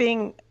ends up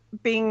being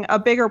a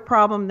bigger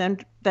problem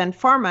than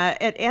pharma.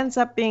 It ends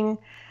up being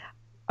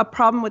a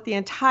problem with the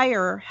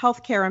entire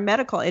healthcare and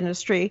medical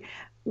industry,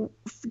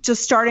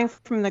 just starting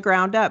from the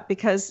ground up,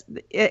 because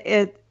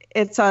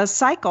it's a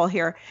cycle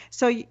here.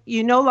 So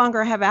you no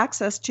longer have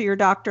access to your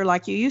doctor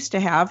like you used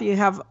to have. You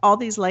have all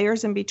these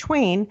layers in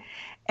between,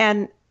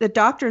 and the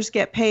doctors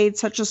get paid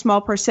such a small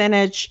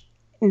percentage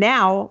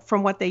now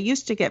from what they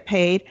used to get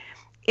paid.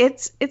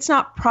 It's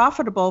not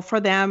profitable for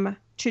them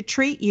to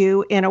treat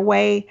you in a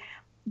way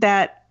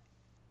that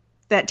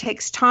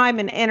takes time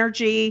and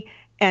energy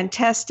and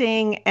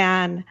testing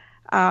and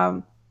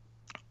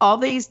all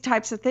these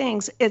types of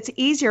things. It's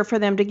easier for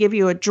them to give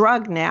you a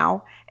drug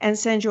now and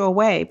send you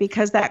away,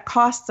 because that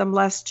costs them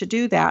less to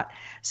do that.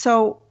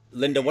 So,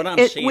 Linda, what I'm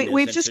saying is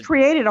we've just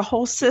created a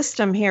whole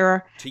system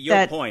here. To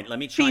your point, let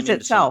me chime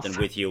into something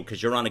with you,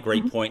 because you're on a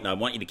great point, and I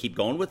want you to keep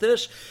going with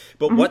this.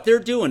 But what they're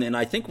doing, and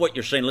I think what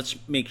you're saying, let's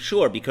make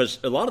sure, because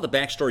a lot of the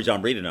backstories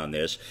I'm reading on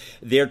this,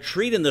 they're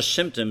treating the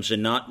symptoms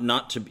and not the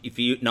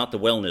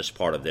wellness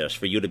part of this,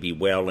 for you to be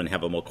well and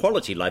have a more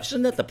quality life.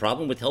 Isn't that the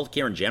problem with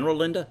healthcare in general,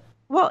 Linda?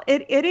 Well,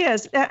 it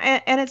is,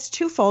 and it's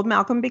twofold,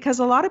 Malcolm, because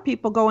a lot of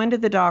people go into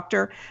the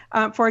doctor.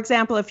 For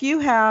example, if you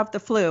have the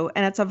flu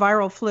and it's a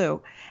viral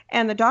flu,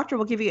 and the doctor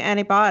will give you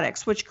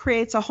antibiotics, which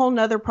creates a whole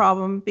nother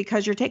problem,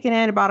 because you're taking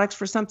antibiotics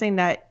for something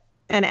that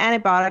an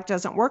antibiotic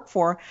doesn't work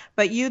for,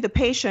 but you, the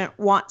patient,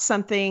 want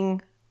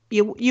something,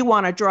 you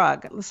want a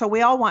drug. So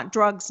we all want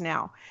drugs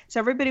now.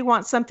 So everybody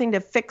wants something to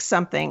fix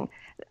something.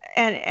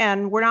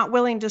 And we're not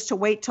willing just to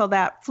wait till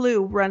that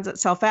flu runs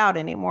itself out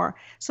anymore.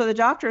 So the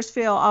doctors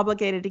feel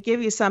obligated to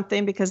give you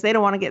something because they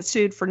don't want to get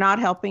sued for not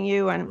helping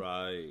you. And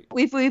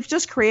we've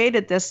just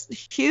created this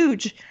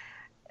huge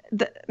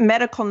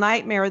medical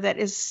nightmare that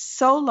is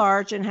so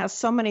large and has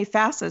so many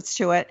facets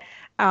to it.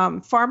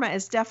 Pharma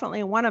is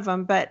definitely one of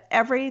them, but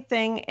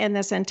everything in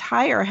this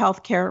entire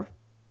healthcare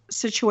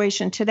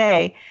situation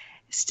today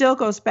still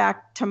goes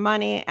back to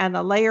money and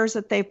the layers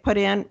that they've put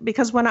in.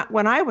 Because when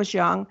I was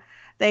young,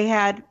 they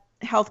had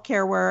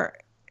healthcare where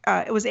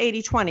it was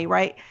 80-20,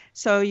 right?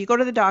 So you go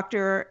to the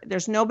doctor,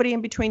 there's nobody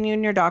in between you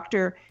and your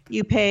doctor.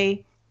 You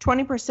pay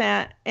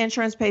 20%,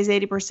 insurance pays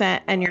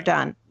 80%, and you're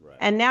done. Right.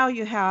 And now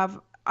you have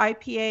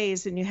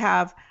IPAs and you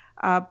have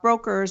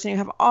brokers and you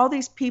have all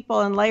these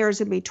people and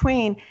layers in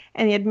between,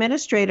 and the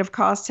administrative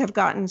costs have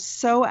gotten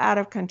so out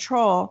of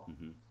control.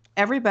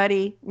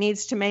 Everybody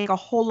needs to make a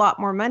whole lot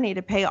more money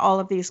to pay all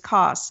of these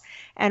costs.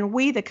 And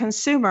we, the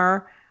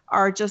consumer,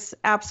 are just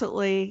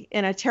absolutely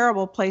in a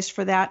terrible place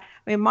for that.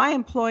 I mean, my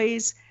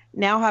employees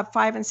now have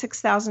 $5,000 and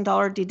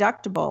 $6,000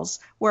 deductibles,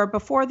 where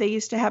before they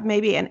used to have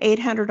maybe an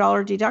 $800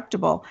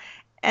 deductible,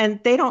 and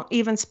they don't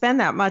even spend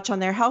that much on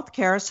their health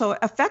care. So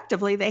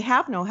effectively, they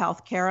have no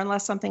health care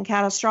unless something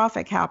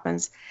catastrophic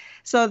happens.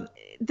 So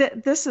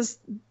this is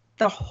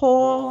the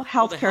whole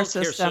healthcare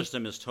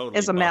system is totally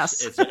is a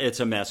mess.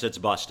 It's a mess. It's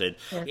busted.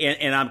 Yeah.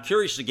 And I'm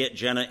curious to get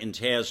Jenna and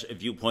Taz's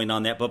viewpoint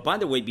on that. But by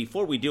the way,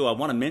 before we do, I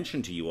want to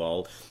mention to you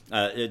all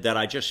that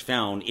I just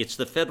found it's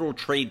the Federal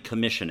Trade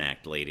Commission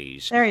Act,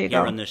 ladies. There you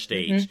here go. in the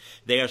States.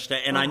 They are,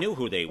 and I knew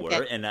who they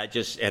were, and I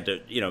just had to,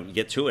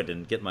 get to it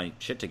and get my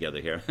shit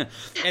together here.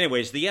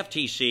 Anyways, the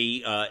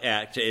FTC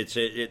Act.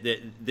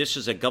 This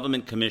is a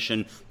government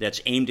commission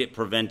that's aimed at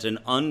preventing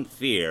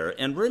unfair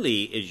and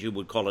really, as you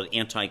would call it,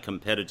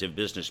 anti-competitive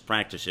business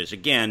practices.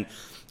 Again,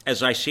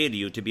 as I say to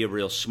you, to be a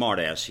real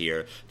smartass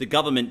here, the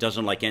government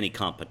doesn't like any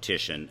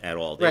competition at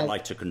all. They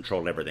like to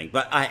control everything.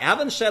 But I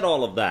haven't said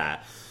all of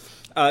that.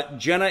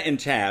 Jenna and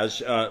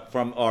Taz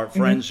from our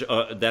friends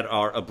that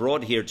are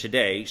abroad here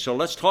today. So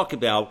let's talk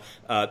about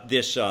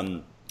this,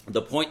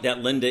 the point that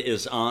Linda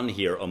is on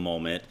here a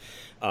moment,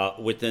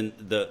 within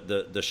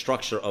the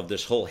structure of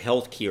this whole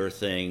healthcare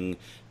thing.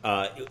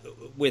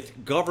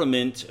 With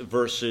government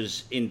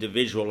versus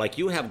individual, like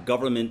you have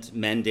government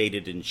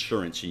mandated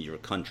insurance in your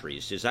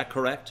countries. Is that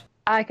correct?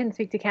 I can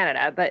speak to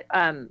Canada, but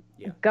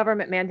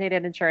government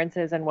mandated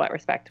insurances in what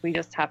respect? We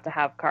just have to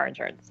have car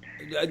insurance.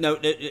 No,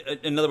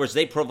 in other words,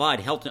 they provide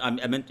health. I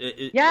meant,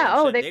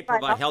 they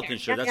provide health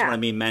insurance. Yeah, That's what I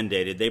mean,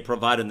 mandated. They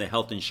provide the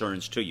health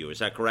insurance to you. Is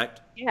that correct?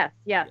 Yes,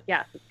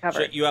 it's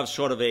covered. So you have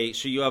sort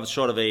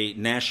of a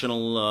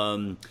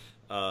national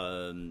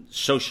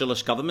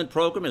socialist government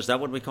program. Is that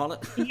what we call it?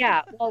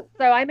 Yeah. Well,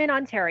 so I'm in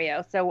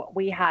Ontario, so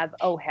we have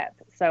OHIP.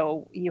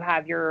 So you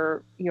have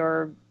your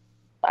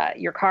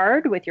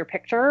card with your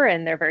picture,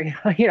 and they're very,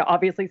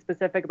 obviously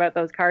specific about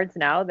those cards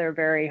now. They're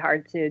very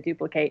hard to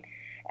duplicate.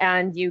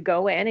 And you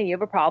go in and you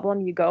have a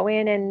problem. You go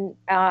in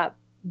and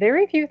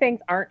very few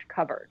things aren't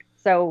covered.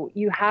 So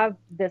you have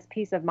this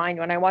peace of mind.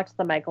 When I watched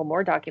the Michael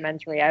Moore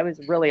documentary, I was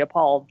really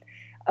appalled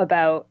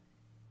about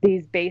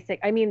these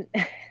basic,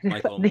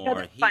 Michael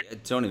Moore.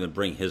 Don't even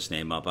bring his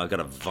name up. I've got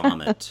to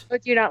vomit.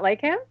 Would you not like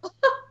him?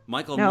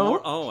 Michael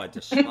Moore? Oh, I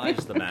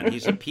despise the man.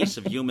 He's a piece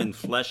of human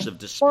flesh of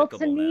despicableness. Well,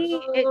 to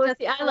me,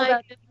 I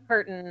like the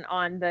curtain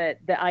on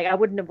I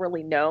wouldn't have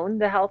really known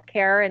the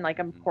healthcare, and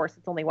of course,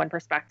 it's only one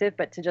perspective,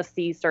 but to just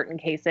see certain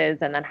cases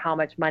and then how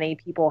much money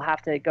people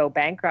have to go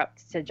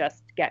bankrupt to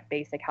just get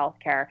basic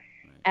healthcare.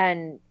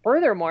 And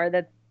furthermore,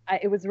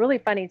 it was really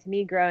funny to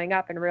me growing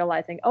up and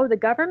realizing, the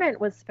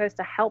government was supposed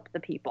to help the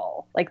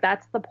people.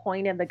 That's the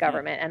point of the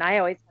government. And I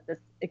always had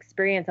this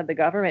experience of the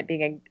government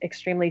being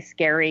extremely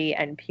scary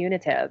and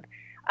punitive.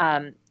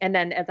 And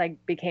then as I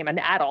became an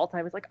adult,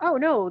 I was like, oh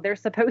no, they're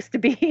supposed to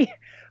be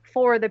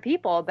for the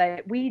people.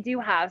 But we do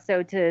have,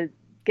 so to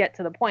get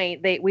to the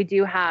point, we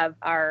do have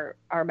our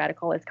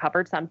medical is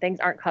covered. Some things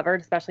aren't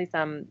covered, especially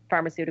some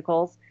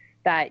pharmaceuticals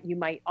that you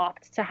might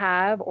opt to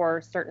have,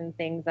 or certain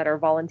things that are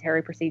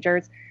voluntary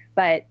procedures.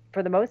 But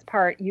for the most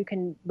part, you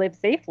can live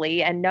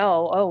safely and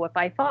know, if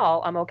I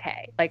fall, I'm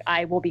okay.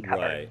 I will be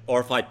covered. Right. Or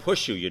if I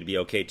push you, you'd be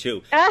okay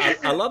too.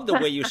 I love the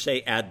way you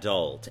say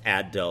adult.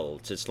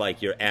 It's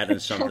like you're adding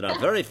something up.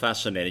 Very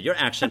fascinating. Your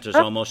accent is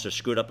almost as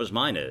screwed up as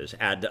mine is.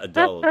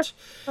 Adult.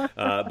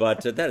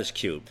 But that is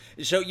cute.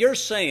 So you're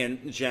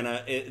saying,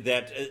 Jenna,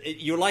 that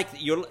you like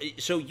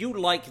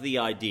the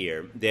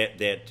idea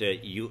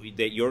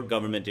that your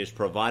government is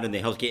providing the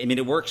health care.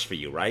 It works for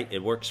you, right?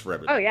 It works for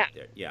everybody. Oh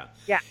yeah.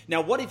 Yeah.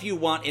 Now, what if you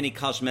want any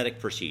cosmetic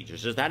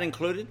procedures? Is that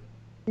included?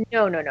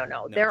 No.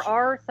 There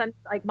are some,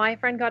 my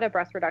friend got a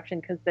breast reduction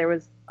because there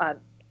was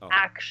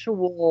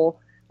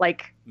actual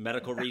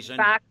medical reason.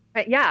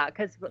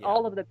 Because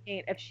all of the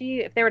pain.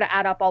 If they were to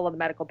add up all of the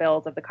medical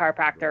bills of the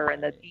chiropractor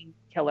and the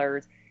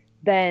painkillers,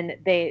 then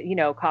they,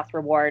 cost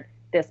reward.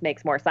 This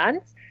makes more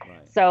sense.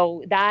 Right.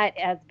 So that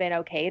has been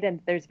okayed, and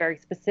there's very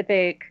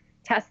specific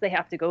tests they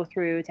have to go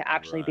through to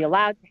actually be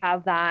allowed to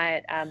have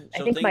that. So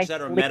I think things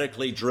that are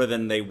medically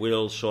driven, they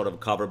will sort of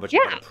cover, but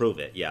you got to prove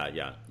it.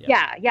 Yeah.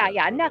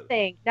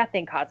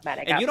 Nothing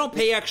cosmetic. And you don't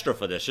pay extra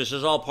for this. This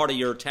is all part of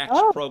your tax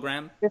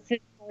program? This is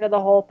part of the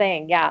whole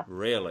thing, yeah.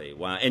 Really?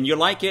 Wow. And you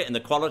like it, and the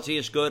quality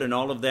is good and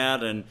all of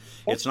that, and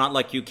it's not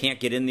like you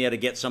can't get in there to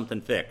get something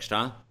fixed,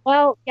 huh?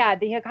 Well, yeah,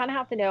 you kind of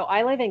have to know.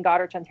 I live in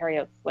Goderich,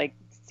 Ontario. It's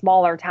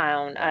smaller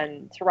town,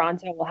 and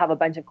Toronto will have a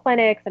bunch of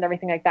clinics and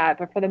everything like that.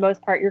 But for the most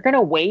part, you're going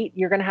to wait.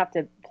 You're going to have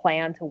to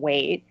plan to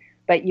wait,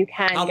 but you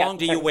can. How long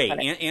do you wait?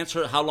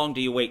 Answer. How long do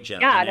you wait,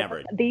 Jen? Yeah, on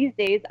average? These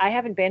days I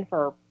haven't been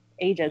for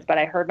ages, but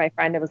I heard my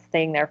friend was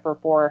staying there for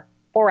 4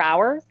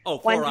 hours. Oh,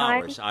 4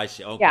 hours. I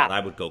see. Oh, God, I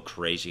would go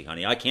crazy,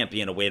 honey. I can't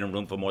be in a waiting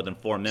room for more than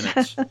 4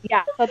 minutes.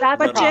 Yeah, so that's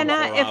but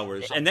Jenna, 4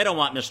 hours. And they don't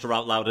want Mr.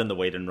 Out Loud in the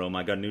waiting room.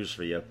 I got news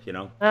for you,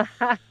 I'll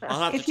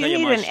have if to you tell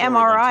need my an story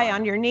MRI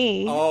on your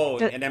knee,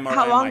 an MRI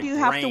how long on do you my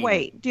have brain. to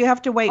wait? Do you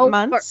have to wait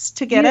months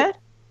to get it?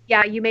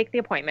 Yeah, you make the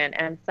appointment,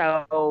 and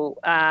so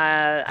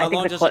How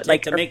long does it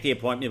take to make the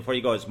appointment before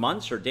you go? Is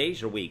months or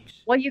days or weeks?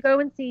 Well, you go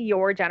and see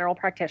your general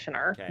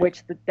practitioner,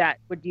 which that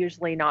would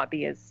usually not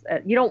be as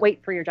you don't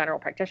wait for your general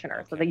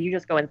practitioner, so that you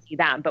just go and see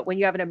them. But when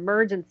you have an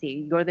emergency,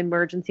 you go to the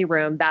emergency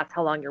room. That's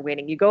how long you're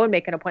waiting. You go and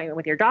make an appointment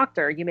with your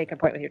doctor. You make an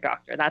appointment with your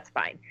doctor. That's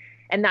fine.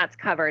 and that's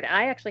covered. And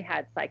I actually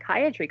had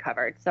psychiatry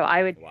covered. So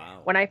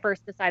when I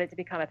first decided to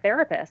become a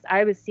therapist,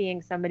 I was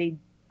seeing somebody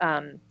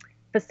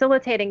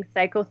facilitating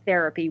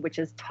psychotherapy, which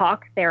is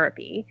talk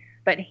therapy,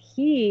 but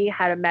he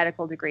had a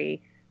medical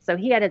degree. So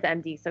he had his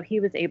MD, so he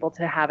was able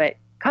to have it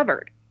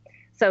covered.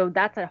 So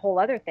that's a whole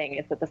other thing,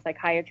 is that the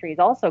psychiatry is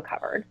also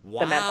covered.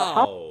 The mental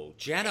health. Wow,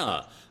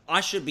 Jenna, I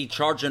should be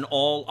charging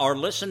all our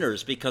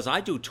listeners because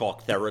I do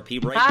talk therapy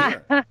right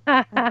here.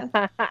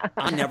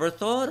 I never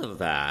thought of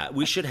that.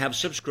 We should have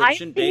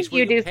subscription based.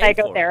 You do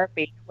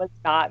psychotherapy. It was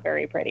not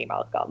very pretty,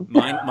 Malcolm.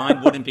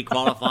 Mine wouldn't be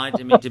qualified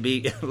to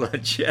be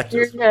legit.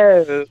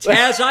 No.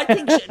 Taz,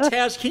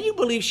 Taz, can you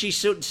believe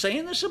she's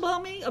saying this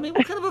about me? I mean,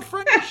 what kind of a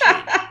friend is she?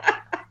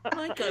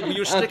 My God, will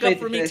you stick up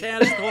for me,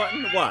 Taz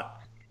Thornton? What?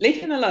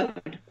 Leave him alone.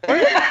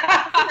 Help,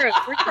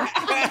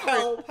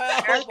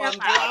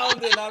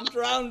 I'm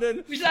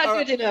drowning. Was that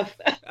good enough?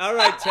 All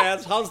right,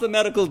 Taz, how's the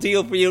medical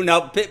deal for you? Now,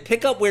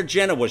 pick up where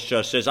Jenna was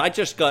just says. I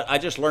just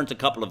learned a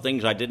couple of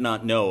things I did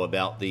not know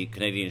about the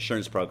Canadian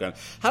insurance program.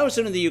 How is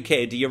it in the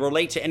UK? Do you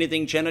relate to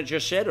anything Jenna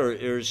just said, or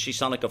does she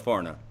sound like a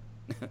foreigner?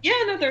 Yeah,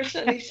 no, there are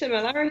certainly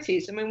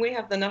similarities. I mean, we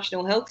have the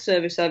National Health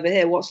Service over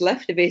here, what's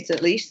left of it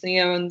at least,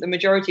 and the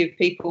majority of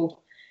people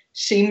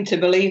seem to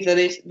believe that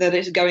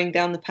it's going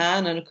down the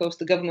pan, and of course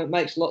the government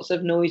makes lots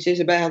of noises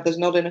about how there's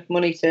not enough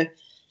money to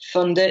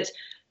fund it,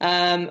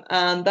 and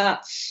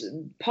that's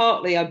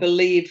partly, I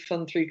believe,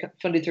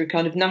 funded through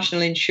kind of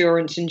national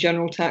insurance and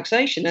general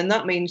taxation, and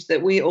that means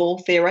that we all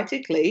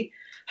theoretically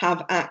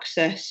have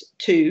access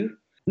to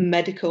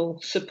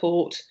medical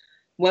support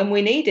when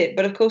we need it.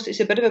 But of course, it's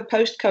a bit of a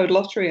postcode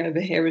lottery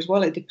over here as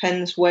well. It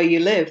depends where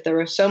you live.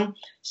 There are some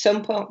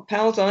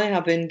pals I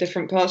have in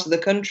different parts of the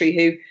country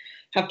who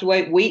have to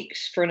wait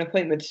weeks for an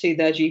appointment to see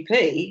their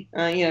GP.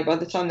 By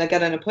the time they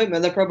get an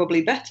appointment, they're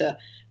probably better.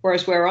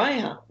 Whereas where I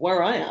am,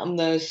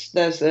 there's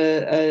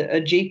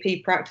a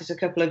GP practice a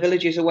couple of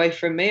villages away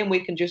from me, and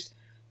we can just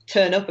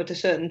turn up at a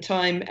certain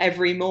time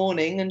every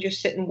morning and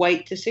just sit and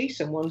wait to see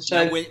someone.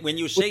 So now, when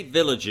you say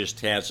villages,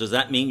 Taz, does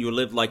that mean you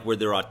live like where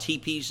there are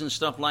teepees and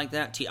stuff like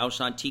that?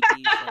 Outside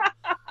teepees?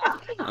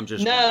 I'm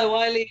just no.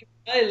 I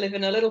live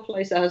in a little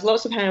place that has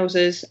lots of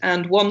houses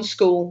and one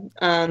school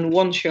and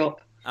one shop.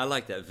 I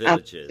like that,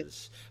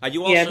 villages. Are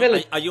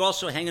you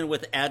also hanging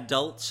with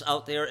adults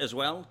out there as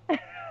well?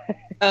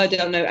 I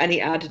don't know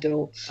any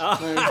adults. No.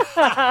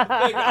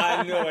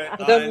 I knew it.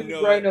 I don't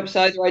want grown-ups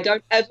either. I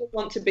don't ever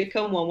want to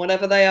become one.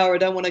 Whatever they are, I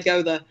don't want to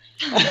go there.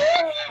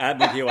 I'm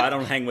with you. I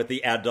don't hang with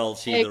the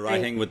adults either. I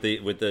hang with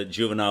the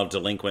juvenile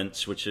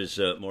delinquents, which is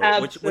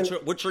more.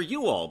 Which are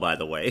you all, by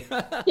the way?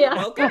 Yeah.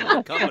 Welcome to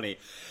the company.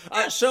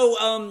 So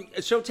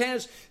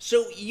Taz,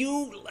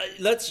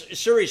 let's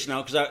serious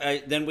now,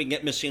 because then we can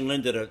get Missy and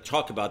Linda to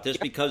talk about this,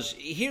 because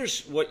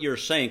here's what you're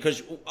saying,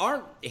 because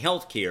our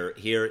healthcare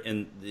here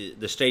in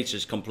the States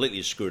is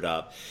completely screwed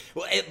up.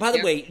 Well, by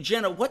the way,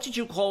 Jenna, what did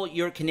you call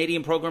your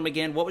Canadian program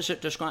again? What was it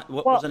described?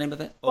 What was the name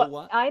of it?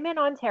 What? I'm in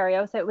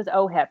Ontario, so it was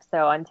OHIP,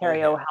 so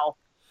Ontario Health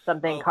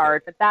something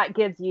card. But that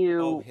gives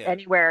you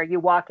anywhere you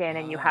walk in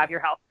and you have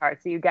your health card.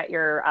 So you get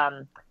your,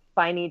 if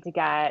I need to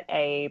get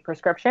a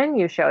prescription,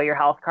 you show your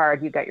health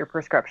card, you get your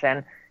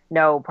prescription.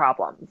 No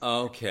problems.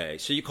 Okay,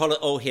 so you call it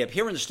OHIP.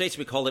 Here in the States,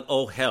 we call it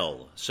Oh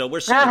Hell. So we're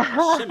similar,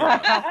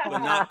 but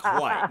not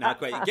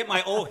quite. Get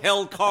my Oh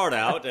Hell card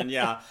out, and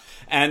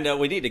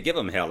we need to give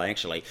them hell,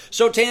 actually.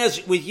 So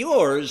Taz, with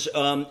yours,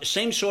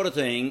 same sort of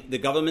thing. The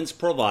government's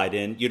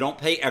providing. You don't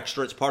pay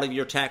extra. It's part of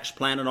your tax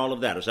plan and all of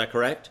that. Is that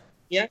correct?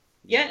 Yeah,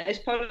 it's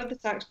part of the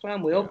tax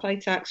plan. We all pay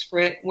tax for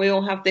it. We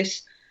all have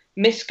this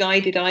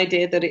misguided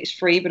idea that it's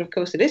free, but of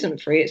course it isn't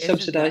free. It's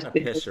subsidized.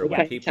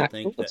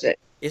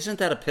 Isn't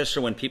that a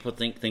pisser when people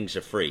think things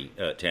are free,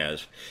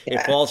 Taz? Yeah.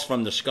 It falls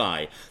from the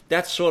sky.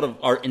 That's sort of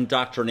our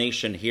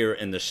indoctrination here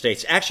in the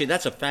States. Actually,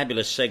 that's a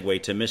fabulous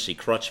segue to Missy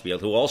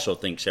Crutchfield, who also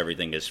thinks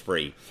everything is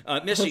free.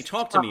 Missy,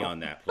 talk to me on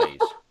that, please.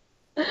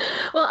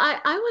 Well, I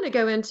want to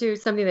go into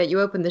something that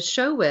you opened the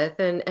show with,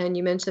 and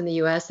you mentioned the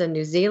U.S. and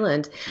New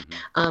Zealand,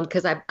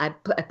 because I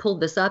pulled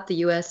this up. The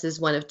U.S. is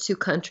one of 2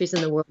 countries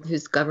in the world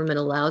whose government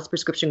allows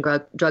prescription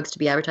drugs to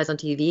be advertised on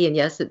TV, and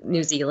yes,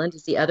 New Zealand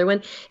is the other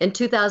one. In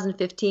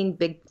 2015,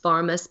 Big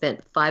Pharma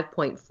spent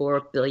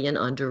 $5.4 billion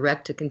on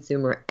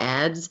direct-to-consumer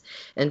ads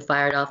and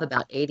fired off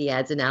about 80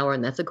 ads an hour,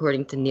 and that's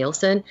according to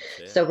Nielsen.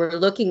 Yeah. So we're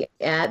looking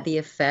at the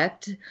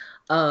effect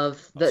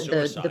of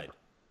the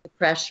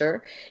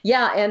pressure,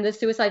 and the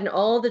suicide and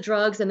all the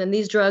drugs, and then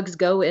these drugs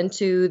go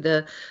into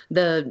this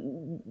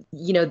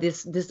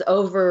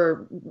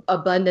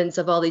overabundance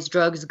of all these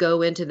drugs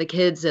go into the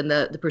kids, and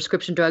the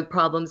prescription drug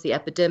problems, the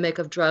epidemic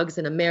of drugs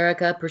in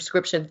America.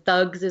 Prescription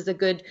Thugs is a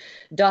good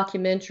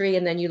documentary,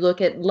 and then you look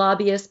at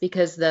lobbyists,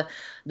 because the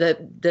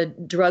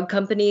drug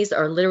companies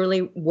are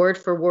literally word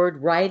for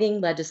word writing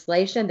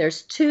legislation.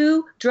 There's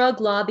 2 drug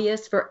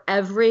lobbyists for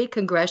every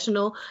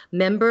congressional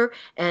member,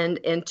 and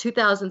in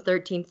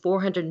 2013,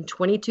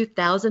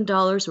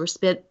 $422,000 were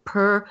spent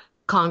per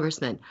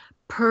congressman.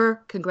 per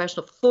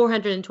congressional,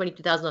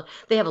 $422,000.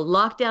 They have a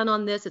lockdown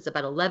on this. It's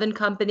about 11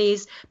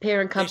 companies,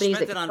 parent companies.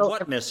 They spent it on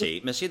what,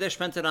 Missy? Missy, they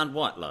spent it on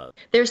what, love?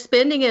 They're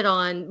spending it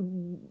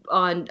on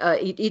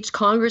each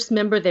Congress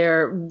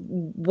member,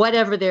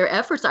 whatever their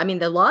efforts. I mean,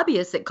 the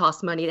lobbyists, it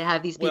costs money to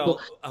have these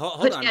people. Well,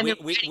 hold on.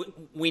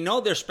 We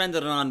know they're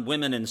spending it on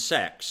women and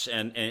sex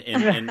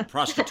and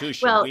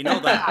prostitution. Well, we know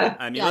that.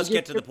 I mean, let's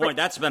get to the point.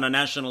 That's been a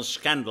national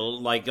scandal,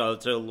 like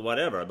till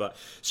whatever. But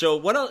so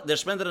what else? They're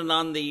spending it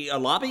on the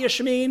lobbyists,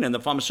 you mean, and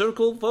the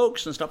pharmaceutical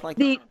folks and stuff like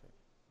that.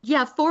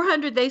 Yeah,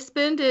 400. They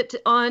spend it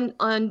on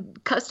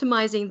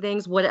customizing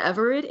things,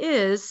 whatever it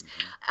is.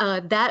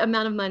 That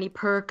amount of money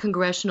per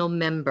congressional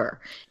member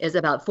is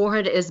about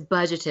 400 is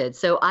budgeted.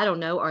 So I don't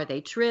know. Are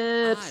they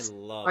trips?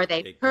 Are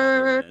they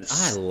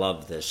perks? I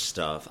love this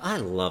stuff. I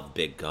love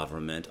big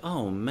government.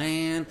 Oh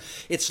man,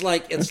 it's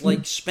like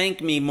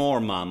spank me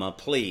more, mama,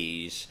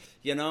 please.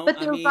 You know, but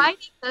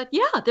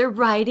they're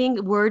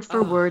writing word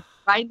for word,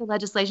 writing the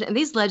legislation. And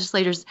these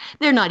legislators,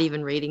 they're not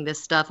even reading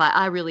this stuff.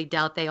 I really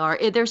doubt they are.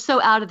 They're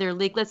so out of their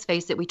league. Let's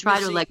face it. We try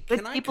to elect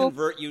good people. Can I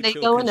convert you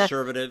to a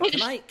conservative?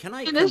 Can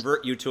I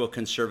convert you to a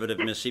conservative,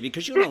 Missy?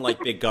 Because you don't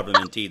like big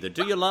government either,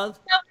 do you, love?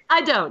 No,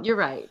 I don't. You're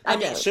right. I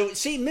don't. So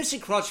see, Missy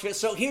Crutchfield.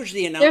 So here's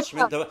the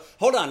announcement.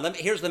 Hold on.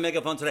 Here's the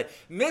megaphone today.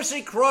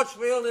 Missy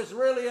Crutchfield is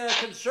really a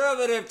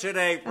conservative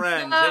today,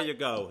 friends. There you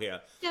go.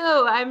 Here.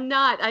 No, I'm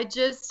not.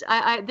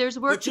 There's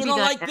work to be done. But you don't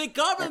like big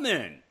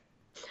government.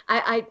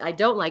 I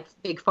don't like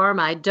big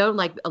pharma. I don't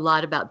like a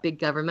lot about big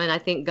government. I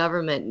think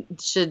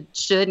government should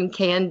and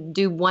can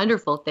do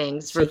wonderful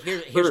things.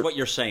 Here's what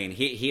you're saying.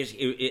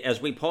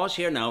 As we pause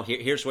here now,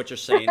 here's what you're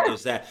saying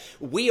is that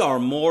we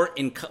have more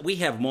in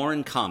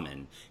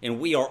common, and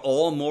we are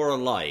all more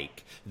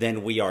alike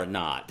than we are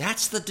not.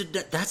 That's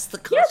the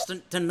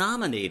constant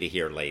denominator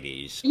here,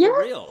 ladies. Yeah.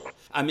 For real.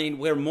 I mean,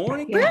 we're more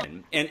in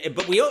common,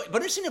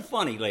 but isn't it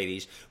funny,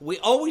 ladies? We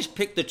always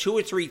pick the 2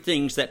 or 3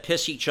 things that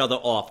piss each other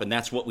off, and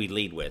that's what we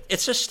lead with.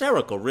 It's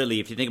hysterical, really,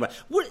 if you think about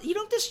it.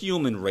 This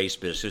human race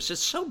business is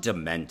so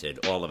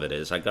demented. All of it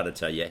is. I got to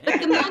tell you.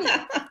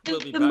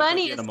 The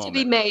money is to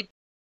be made.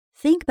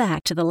 Think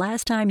back to the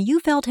last time you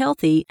felt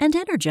healthy and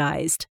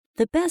energized.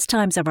 The best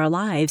times of our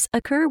lives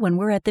occur when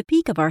we're at the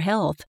peak of our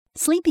health,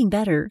 sleeping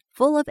better,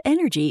 full of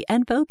energy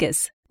and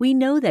focus. We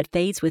know that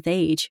fades with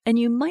age, and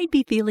you might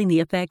be feeling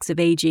the effects of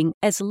aging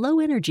as low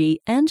energy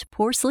and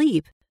poor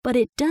sleep. But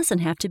it doesn't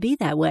have to be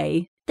that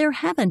way. There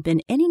haven't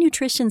been any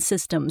nutrition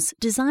systems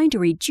designed to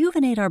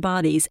rejuvenate our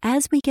bodies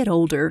as we get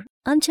older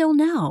until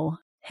now.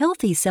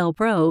 Healthy Cell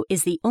Pro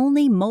is the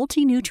only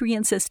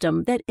multi-nutrient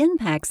system that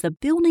impacts the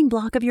building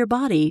block of your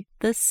body,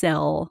 the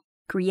cell.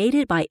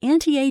 Created by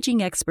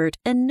anti-aging expert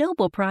and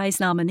Nobel Prize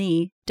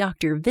nominee,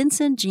 Dr.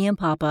 Vincent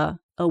Giampapa,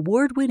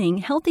 award-winning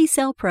Healthy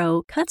Cell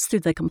Pro cuts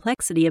through the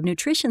complexity of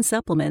nutrition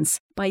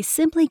supplements by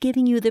simply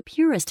giving you the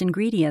purest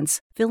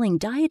ingredients, filling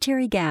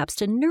dietary gaps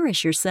to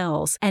nourish your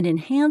cells and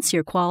enhance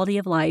your quality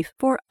of life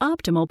for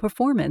optimal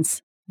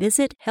performance.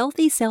 Visit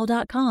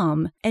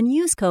healthycell.com and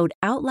use code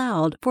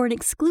OUTLOUD for an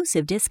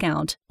exclusive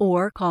discount,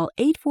 or call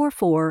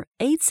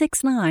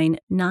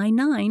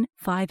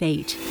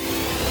 844-869-9958.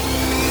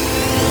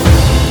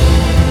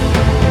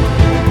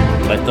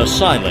 Let the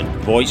silent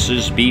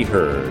voices be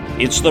heard.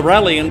 It's the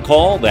rallying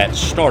call that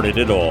started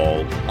it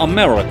all.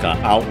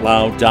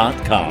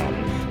 AmericaOutloud.com.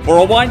 For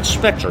a wide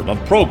spectrum of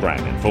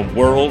programming from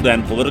world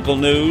and political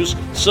news,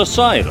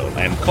 societal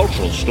and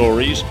cultural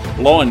stories,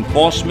 law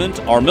enforcement,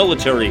 our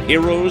military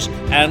heroes,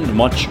 and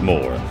much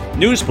more.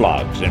 News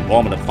blogs,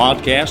 informative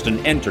podcasts,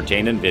 and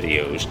entertaining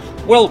videos.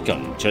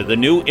 Welcome to the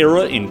new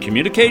era in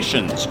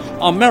communications.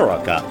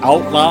 America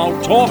Out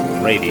Loud Talk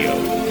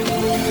Radio.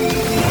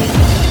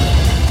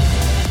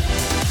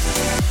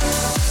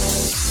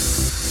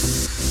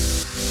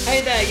 Hey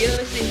there, you're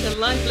listening to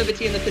Life,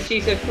 Liberty and the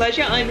Pursuit of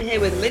Pleasure. I'm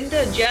here with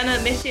Linda, Jana,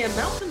 Missy, and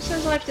Malcolm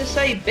says I have to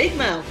say Big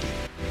Mouth.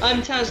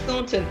 I'm Taz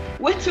Thornton.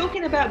 We're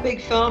talking about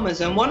big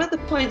pharmas, and one of the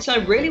points I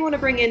really want to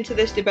bring into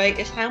this debate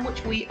is how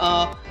much we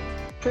are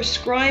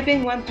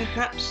prescribing when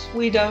perhaps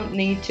we don't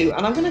need to.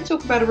 And I'm going to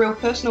talk about a real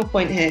personal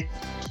point here.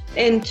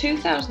 In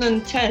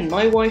 2010,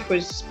 my wife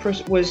was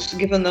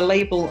given the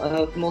label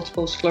of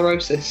multiple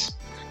sclerosis,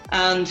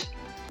 and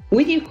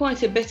we knew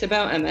quite a bit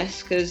about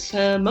MS because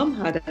her mum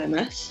had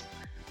MS.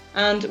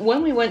 And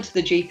when we went to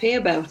the GP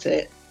about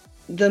it,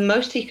 the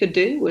most he could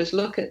do was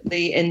look at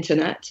the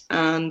internet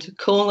and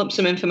call up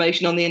some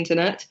information on the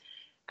internet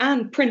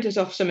and print us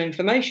off some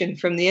information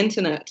from the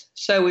internet.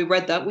 So we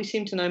read that. We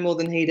seemed to know more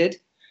than he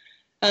did.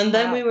 And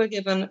then we were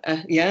given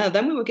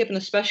a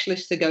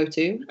specialist to go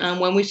to. And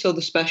when we saw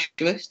the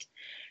specialist,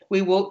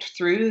 we walked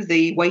through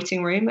the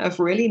waiting room of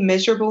really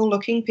miserable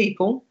looking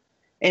people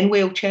in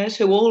wheelchairs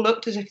who all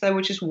looked as if they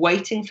were just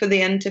waiting for the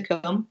end to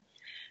come.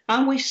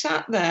 And we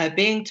sat there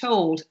being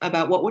told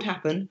about what would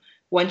happen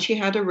when she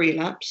had a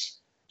relapse,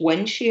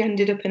 when she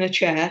ended up in a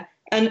chair,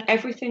 and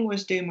everything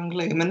was doom and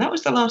gloom. And that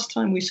was the last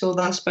time we saw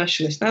that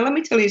specialist. Now, let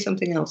me tell you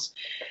something else.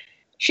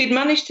 she'd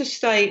managed to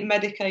stay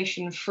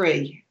medication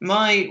free.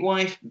 My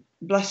wife,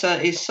 bless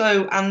her, is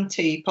so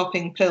anti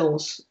popping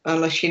pills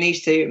unless she needs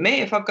to.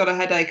 Me, if I've got a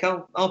headache,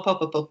 I'll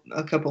pop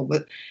a couple,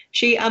 but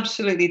she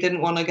absolutely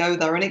didn't want to go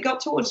there. And it got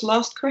towards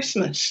last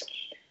Christmas,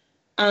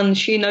 and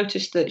she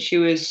noticed that she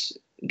was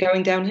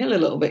going downhill a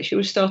little bit. She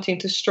was starting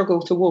to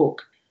struggle to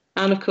walk.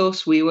 And of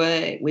course, we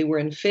were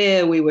in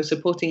fear. We were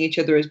supporting each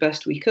other as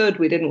best we could.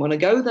 We didn't want to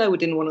go there. We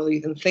didn't want to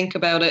even think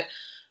about it.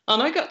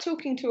 And I got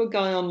talking to a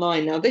guy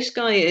online. Now, this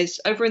guy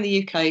is over in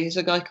the UK. He's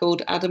a guy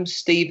called Adam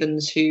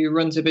Stevens, who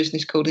runs a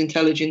business called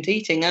Intelligent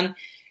Eating. And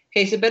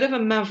he's a bit of a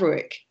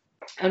maverick.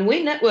 And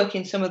we network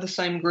in some of the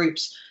same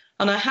groups.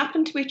 And I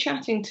happened to be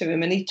chatting to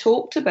him, and he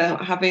talked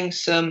about having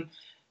some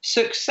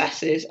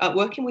successes at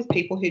working with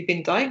people who'd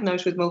been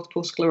diagnosed with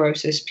multiple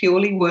sclerosis,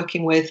 purely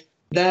working with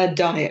their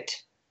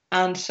diet.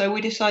 And so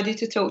we decided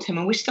to talk to him,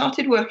 and we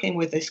started working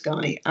with this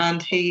guy,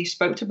 and he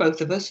spoke to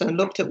both of us and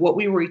looked at what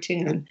we were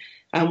eating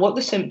and what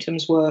the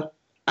symptoms were.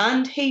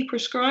 And he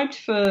prescribed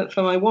for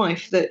my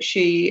wife that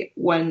she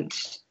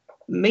went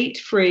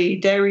meat-free,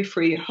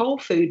 dairy-free, whole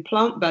food,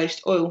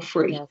 plant-based,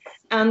 oil-free, Yes.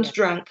 and Yes.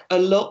 drank a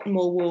lot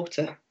more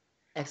water.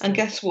 Excellent. And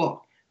guess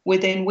what?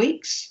 Within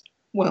weeks,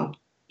 well,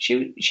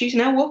 she's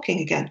now walking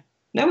again.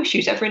 No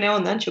issues. Every now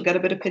and then she'll get a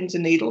bit of pins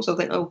and needles. I'll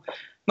think, oh,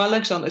 my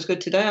legs aren't as good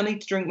today. I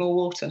need to drink more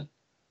water.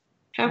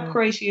 How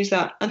crazy is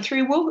that? And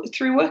through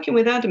working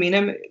with Adam, you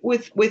know,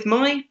 with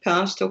my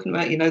past, talking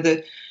about, you know,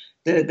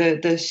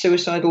 the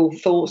suicidal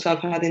thoughts I've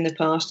had in the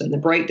past and the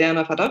breakdown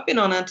I've had, I've been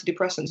on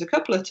antidepressants a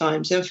couple of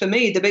times. And for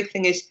me, the big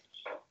thing is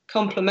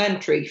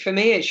complementary. For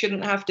me, it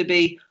shouldn't have to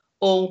be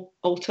all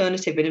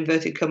alternative in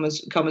inverted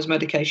commas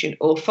medication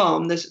or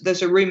pharm.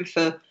 There's room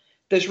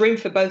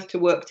for both to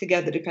work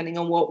together depending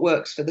on what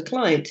works for the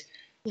client.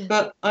 Yes.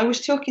 But I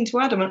was talking to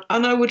Adam,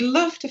 and I would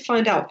love to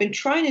find out. I've been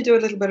trying to do a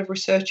little bit of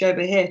research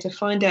over here to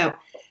find out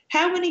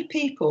how many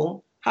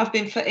people have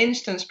been, for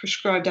instance,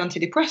 prescribed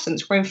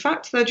antidepressants where in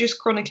fact they're just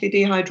chronically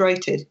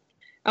dehydrated.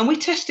 And we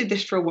tested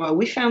this for a while.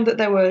 We found that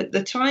there were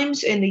the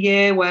times in the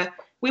year where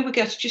we were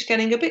just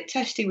getting a bit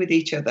testy with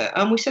each other.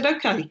 And we said,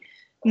 okay,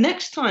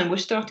 next time we're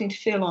starting to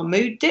feel our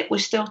mood dip, we're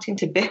starting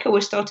to bicker, we're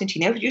starting to,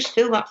 you know, just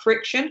feel that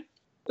friction.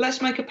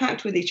 Let's make a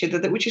pact with each other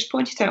that we just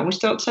point it out and we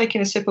start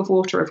taking a sip of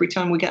water every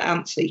time we get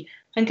antsy.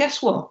 And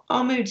guess what?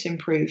 Our mood's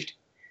improved.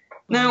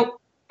 Now,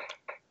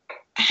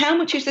 how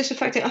much is this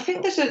affecting? I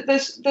think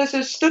there's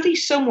a study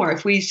somewhere.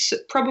 If we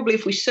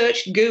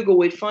searched Google,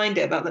 we'd find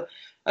it about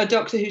a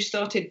doctor who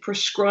started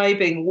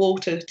prescribing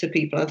water to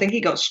people. I think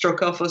he got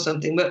struck off or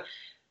something. But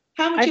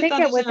how much? I think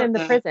it was in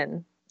the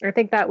prison. I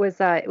think that was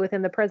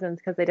within the prisons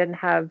because they didn't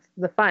have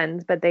the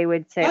funds, but they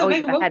would say, you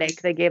have a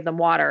headache. They gave them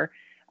water.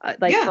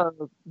 For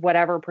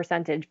whatever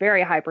percentage,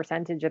 very high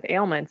percentage of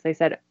ailments, they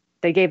said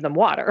they gave them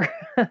water.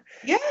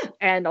 Yeah.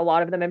 And a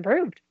lot of them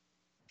improved.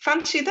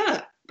 Fancy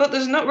that. But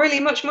there's not really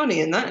much money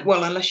in that.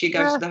 Well, unless you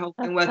go to the whole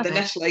thing where the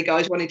Nestle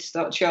guys wanted to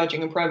start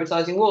charging and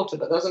privatizing water,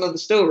 but that's another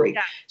story.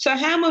 Yeah. So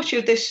how much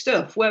of this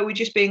stuff where we're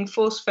just being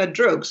force-fed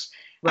drugs,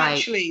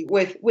 actually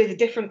with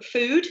different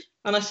food,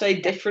 and I say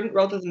different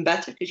rather than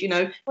better because, you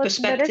know,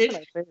 perspective,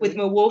 with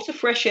more water,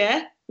 fresh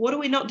air, what are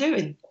we not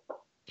doing?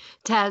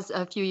 Taz,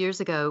 a few years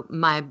ago,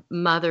 my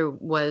mother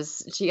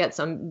she got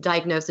some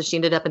diagnosis. She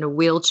ended up in a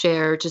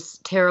wheelchair,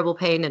 just terrible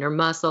pain in her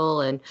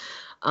muscle, and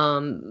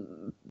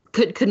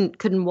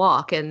couldn't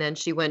walk. And then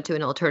she went to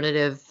an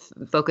alternative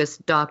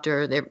focused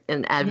doctor,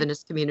 an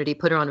Adventist community,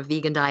 put her on a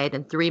vegan diet.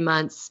 In 3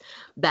 months,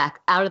 back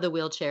out of the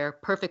wheelchair,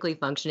 perfectly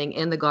functioning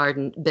in the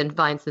garden, been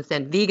fine since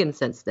then, vegan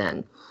since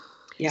then.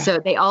 Yeah. So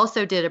they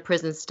also did a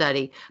prison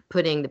study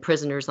putting the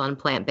prisoners on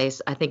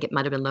plant-based, I think it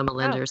might have been Loma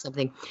Linda or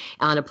something,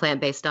 on a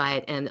plant-based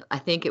diet. And I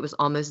think it was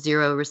almost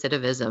zero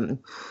recidivism.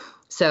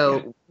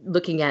 So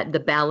looking at the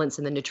balance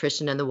and the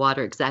nutrition and the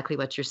water, exactly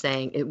what you're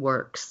saying, it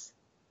works.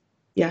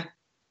 Yeah.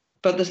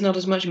 But there's not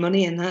as much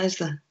money in that, is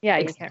there? Yeah,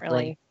 you can't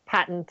really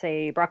patent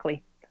a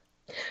broccoli.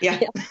 Yeah.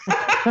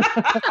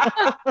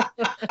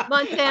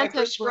 Monsanto. I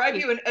prescribe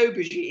you an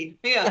aubergine.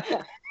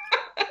 Yeah.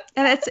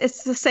 And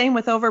it's the same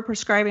with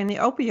overprescribing the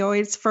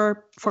opioids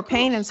for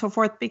pain and so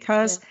forth,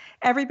 because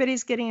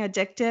everybody's getting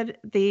addicted.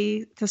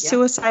 The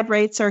suicide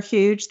rates are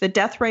huge. The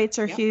death rates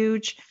are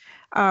huge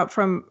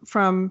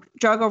from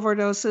drug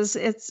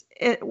overdoses.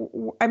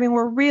 I mean,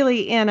 we're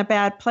really in a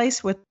bad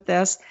place with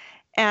this,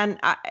 and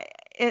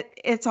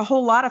it's a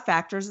whole lot of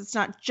factors. It's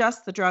not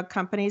just the drug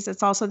companies.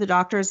 It's also the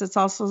doctors. It's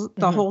also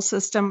the whole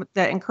system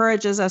that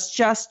encourages us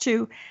just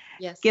to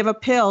give a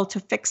pill to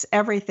fix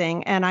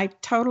everything. And I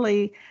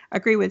totally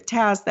agree with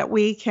Taz that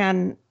we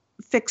can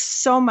fix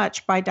so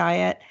much by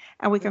diet,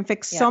 and we can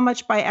fix so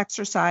much by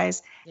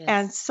exercise,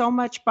 and so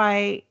much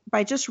by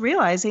just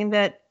realizing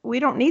that we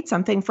don't need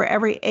something for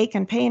every ache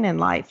and pain in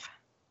life.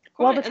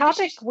 Well, the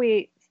topic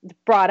we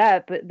brought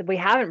up, but we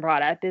haven't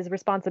brought up, is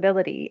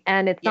responsibility.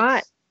 And it's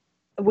not,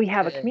 we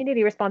have a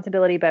community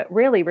responsibility, but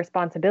really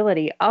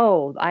responsibility.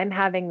 Oh, I'm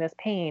having this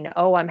pain.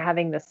 Oh, I'm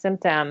having this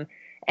symptom.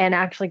 And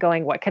actually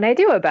going, what can I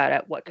do about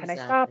it? What can I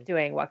stop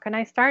doing? What can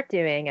I start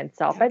doing? And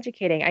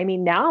self-educating. I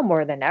mean, now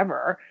more than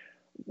ever,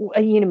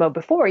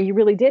 before you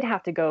really did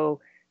have to go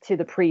to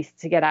the priest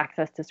to get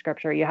access to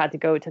scripture. You had to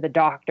go to the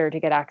doctor to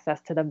get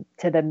access to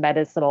the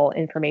medicinal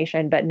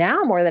information. But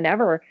now more than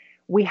ever,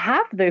 we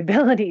have the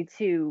ability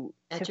to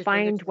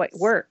find what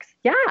works.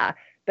 Yeah.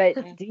 But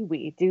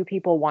do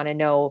people want to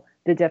know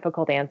the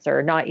difficult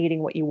answer, not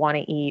eating what you want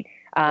to eat,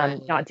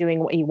 not doing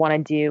what you want to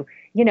do?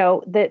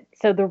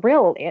 So the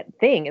real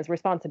thing is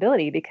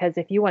responsibility, because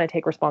if you want to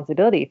take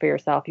responsibility for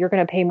yourself, you're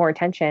going to pay more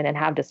attention and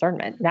have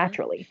discernment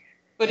naturally.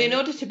 But in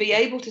order to be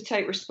able to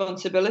take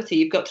responsibility,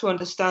 you've got to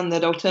understand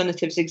that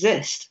alternatives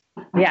exist.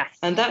 Yes.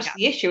 And that's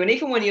the issue. And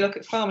even when you look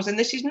at farmers, and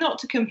this is not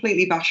to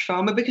completely bash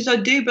pharma, because I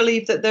do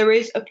believe that there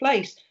is a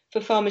place for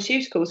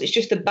pharmaceuticals. It's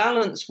just a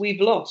balance we've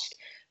lost.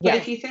 But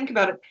if you think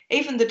about it,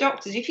 even the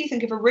doctors, if you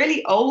think of a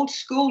really old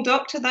school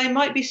doctor, they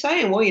might be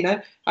saying,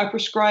 well, I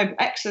prescribe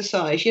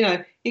exercise.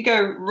 You go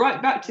right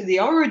back to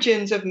the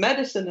origins of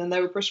medicine, and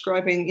they were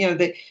prescribing,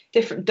 the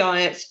different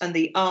diets and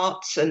the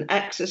arts and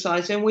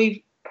exercise. And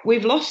we've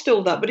lost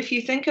all that. But if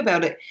you think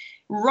about it,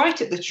 right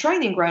at the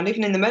training ground,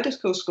 even in the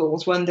medical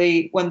schools, when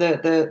the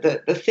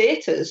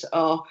theatres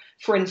are,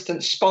 for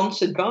instance,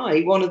 sponsored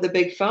by one of the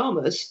big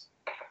pharmas,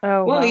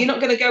 you're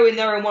not going to go in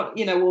there and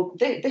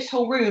this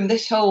whole room,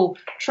 this whole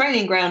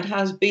training ground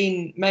has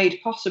been made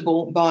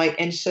possible by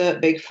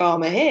insert big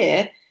pharma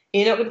here.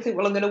 You're not going to think,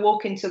 well, I'm going to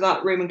walk into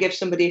that room and give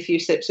somebody a few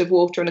sips of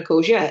water and a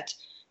courgette.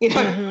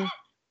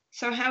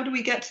 So how do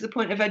we get to the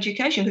point of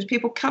education? Because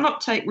people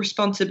cannot take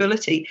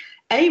responsibility.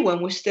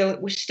 When we're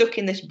stuck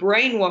in this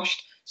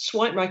brainwashed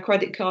swipe my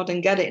credit card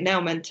and get it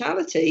now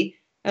mentality,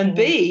 and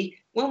B,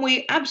 when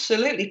we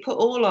absolutely put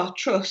all our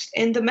trust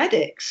in the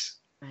medics.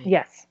 Right.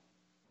 Yes.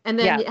 And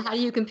then how do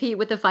you compete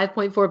with the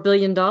 $5.4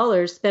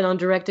 billion spent on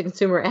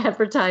direct-to-consumer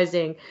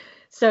advertising?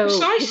 So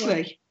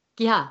precisely.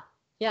 Yeah.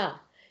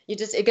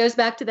 It goes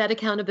back to that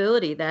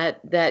accountability,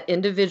 that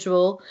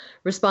individual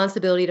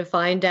responsibility to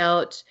find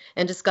out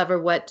and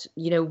discover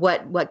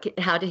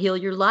how to heal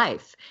your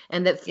life,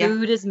 and that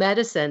food is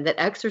medicine, that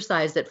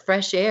exercise, that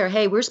fresh air.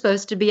 Hey, we're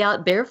supposed to be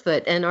out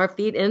barefoot and our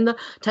feet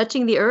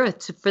touching the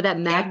earth for that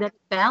magnetic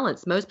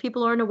balance. Most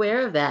people aren't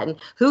aware of that. And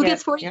who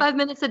gets 45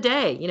 minutes a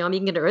day? You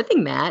can get an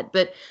earthing mat,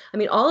 but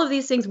all of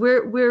these things,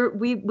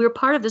 we're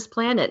part of this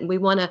planet, and we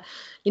want to,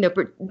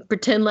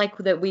 pretend like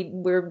that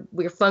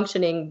we're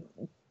functioning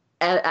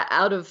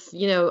out of,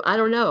 I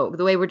don't know,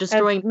 the way we're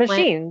destroying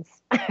machines.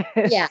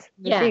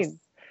 Machines.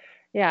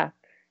 Yeah.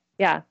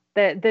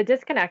 The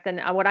disconnect,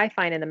 and what I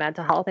find in the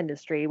mental health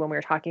industry when we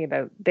were talking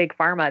about big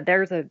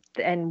pharma,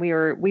 and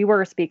we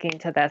were speaking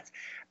to this,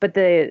 but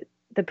the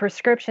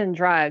prescription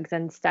drugs,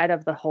 instead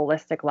of the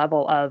holistic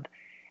level of,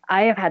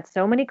 I have had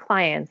so many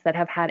clients that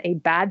have had a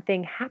bad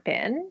thing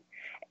happen,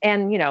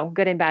 and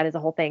good and bad is a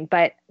whole thing,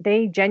 but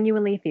they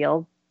genuinely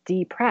feel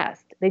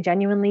depressed. They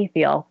genuinely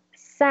feel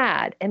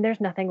sad, and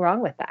there's nothing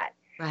wrong with that.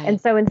 Right. And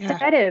so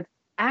instead of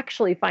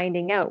actually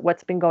finding out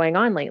what's been going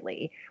on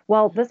lately,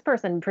 well, this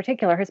person in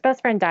particular, his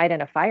best friend died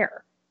in a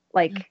fire.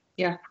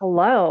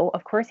 Hello,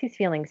 of course he's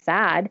feeling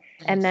sad.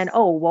 Yes. And then,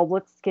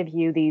 let's give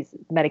you these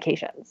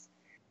medications.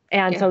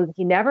 And so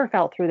he never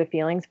felt through the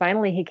feelings.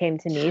 Finally, he came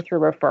to me through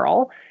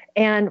referral,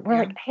 and we're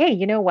like, hey,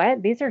 you know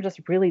what? These are just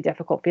really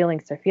difficult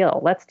feelings to feel.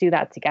 Let's do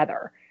that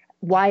together.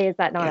 Why is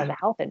that not in the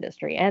health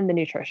industry and the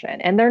nutrition?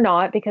 And they're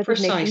not, because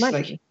it's making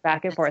money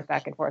back and forth.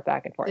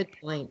 Good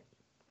point.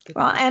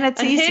 And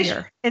it's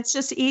easier. It's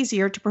just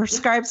easier to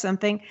prescribe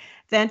something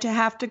than to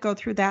have to go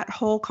through that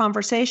whole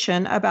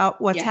conversation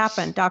about what's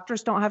happened.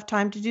 Doctors don't have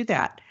time to do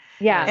that.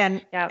 Yeah.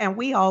 And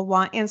we all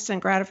want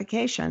instant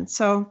gratification.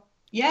 So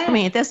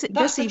that's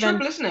the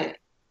trouble, isn't it?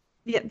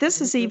 Yeah, this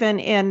is even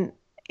in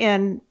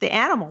the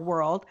animal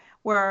world,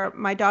 where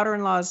my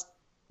daughter-in-law's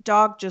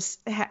dog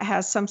just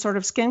has some sort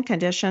of skin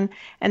condition,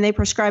 and they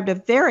prescribed a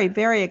very,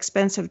 very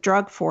expensive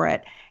drug for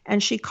it.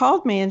 And she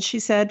called me and she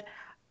said,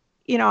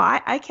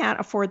 I can't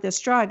afford this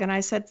drug. And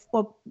I said,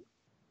 well,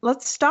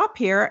 let's stop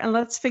here and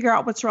let's figure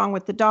out what's wrong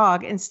with the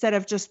dog instead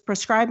of just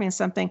prescribing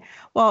something.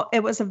 Well,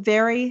 it was a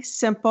very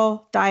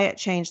simple diet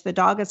change. The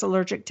dog is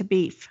allergic to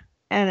beef,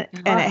 and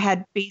it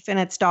had beef in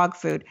its dog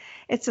food.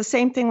 It's the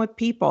same thing with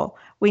people.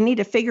 We need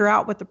to figure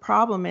out what the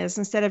problem is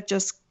instead of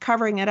just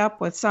covering it up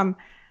with some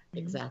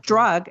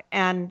drug,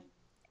 and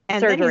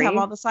then you have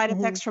all the side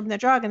effects from the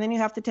drug, and then you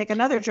have to take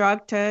another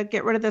drug to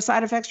get rid of the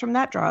side effects from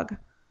that drug.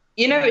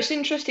 It's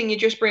interesting you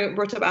just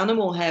brought up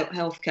animal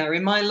healthcare.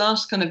 In my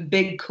last kind of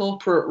big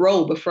corporate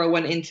role before I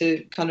went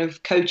into kind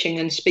of coaching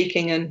and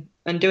speaking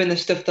and doing the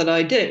stuff that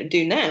I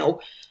do now,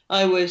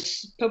 I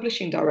was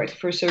publishing director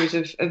for a series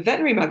of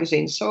veterinary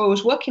magazines. So I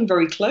was working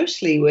very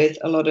closely with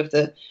a lot of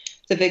the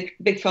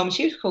big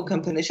pharmaceutical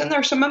companies, and there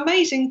are some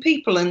amazing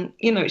people, and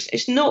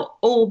it's not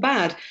all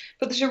bad,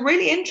 but there's a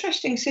really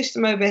interesting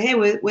system over here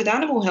with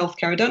animal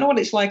healthcare. I don't know what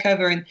it's like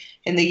over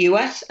in the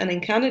US and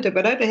in Canada,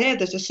 but over here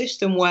there's a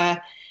system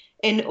where,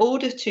 in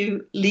order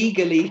to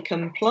legally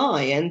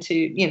comply and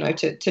to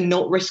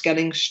not risk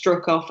getting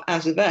struck off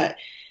as a vet,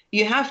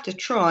 you have to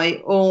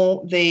try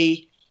all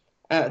the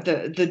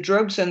the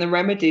drugs and the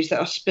remedies that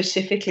are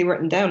specifically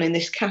written down in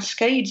this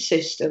cascade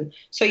system.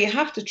 So you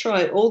have to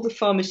try all the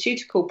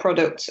pharmaceutical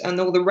products and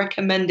all the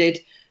recommended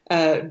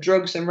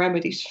drugs and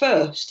remedies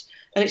first.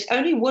 And it's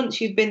only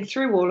once you've been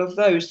through all of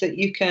those that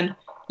you can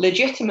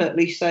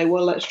legitimately say,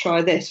 well, let's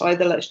try this.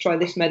 Either let's try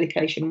this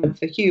medication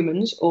for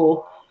humans,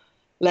 or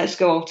let's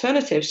go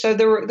alternative. So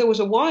there was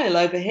a while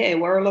over here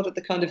where a lot of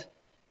the kind of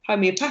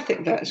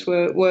homeopathic vets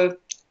were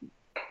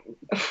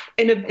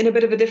in a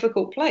bit of a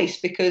difficult place,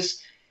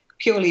 because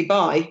purely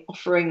by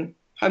offering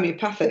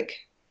homeopathic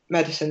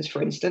medicines,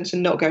 for instance,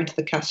 and not going to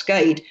the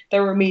cascade, they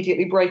were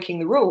immediately breaking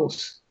the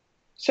rules.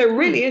 So it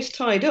really is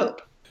tied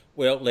up.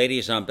 Well,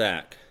 ladies, I'm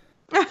back.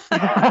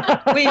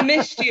 We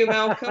missed you,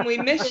 Malcolm. We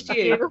missed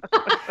you.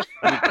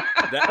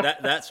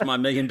 That's my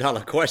 $1 million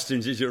question.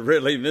 Did you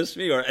really miss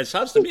me? Or it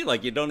sounds to me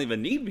like you don't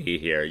even need me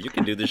here. You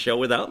can do the show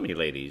without me,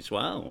 ladies.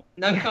 Wow.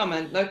 No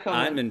comment. No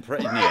comment. I'm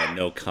impressed. Yeah,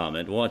 no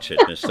comment. Watch it,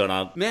 Miss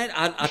Donald. Man,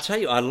 I'll tell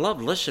you, I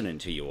love listening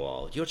to you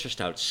all. You're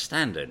just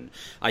outstanding.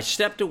 I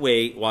stepped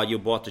away while you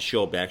brought the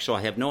show back, so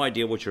I have no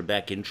idea what your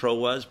back intro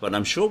was, but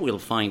I'm sure we'll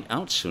find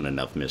out soon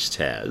enough, Miss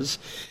Taz.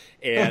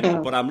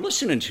 But I'm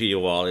listening to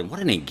you all, and what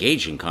an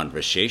engaging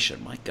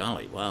conversation. My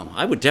golly, wow.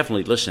 I would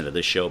definitely listen to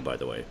this show, by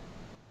the way.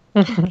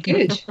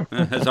 Good.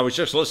 As I was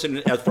just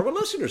listening, from a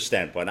listener's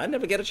standpoint, I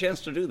never get a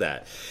chance to do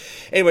that.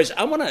 Anyways,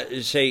 I want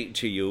to say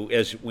to you,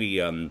 as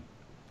we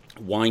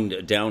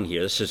wind down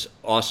here, this is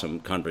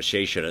awesome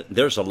conversation.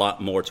 There's a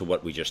lot more to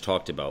what we just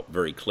talked about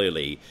very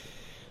clearly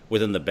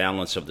within the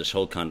balance of this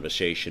whole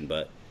conversation,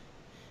 but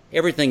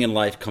everything in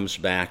life comes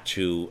back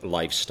to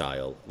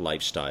lifestyle.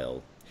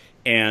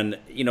 And,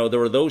 you know,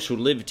 there are those who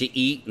live to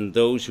eat and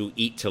those who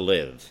eat to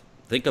live.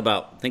 Think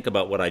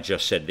about what I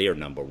just said there,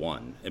 number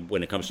one,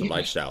 when it comes to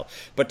lifestyle.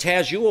 But,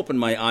 Taz, you opened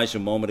my eyes a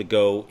moment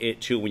ago,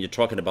 too, when you're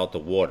talking about the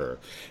water.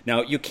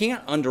 Now, you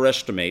can't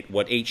underestimate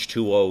what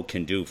H2O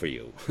can do for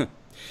you.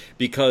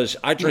 Because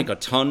I drink a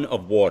ton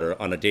of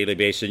water on a daily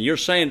basis. And you're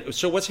saying,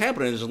 so what's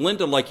happening is,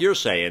 Linda, like you're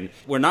saying,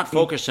 we're not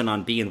focusing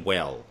on being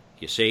well,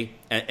 you see,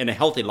 and a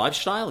healthy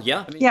lifestyle,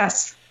 yeah? I mean,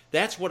 yes.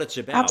 That's what it's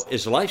about,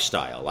 is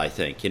lifestyle, I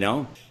think, you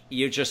know?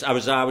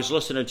 I was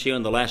listening to you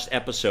in the last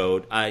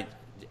episode.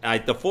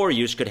 The four of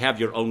you could have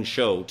your own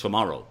show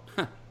tomorrow.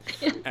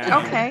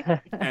 Okay.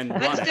 And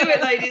Let's do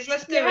it, ladies.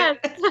 Let's do it.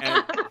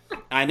 And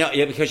I know,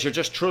 yeah, because you're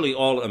just truly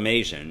all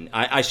amazing.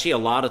 I see a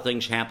lot of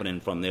things happening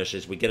from this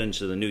as we get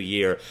into the new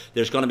year.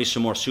 There's going to be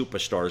some more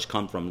superstars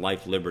come from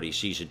Life Liberty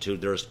Season 2.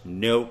 There's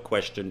no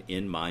question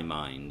in my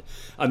mind.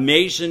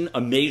 Amazing,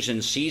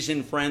 amazing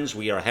season, friends,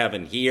 we are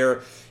having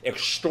here.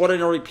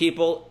 Extraordinary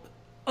people.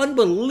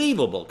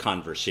 Unbelievable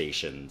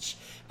conversations.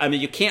 I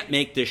mean, you can't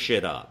make this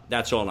shit up.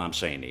 That's all I'm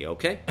saying to you,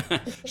 okay?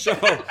 So,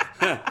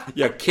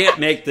 you can't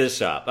make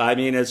this up. I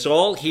mean, it's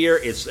all here.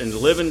 It's in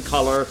living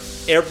color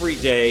every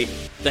day.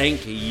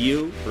 Thank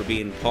you for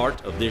being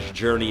part of this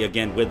journey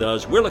again with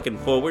us. We're looking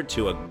forward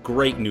to a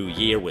great new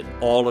year with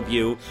all of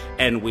you,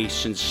 and we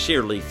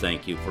sincerely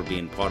thank you for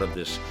being part of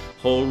this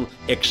whole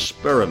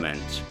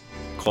experiment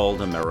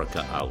called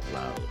America Out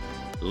Loud.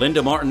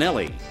 Linda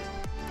Martinelli,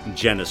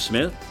 Jenna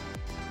Smith,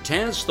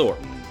 Taz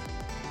Thornton,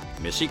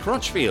 Missy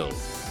Crutchfield.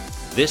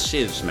 This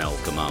is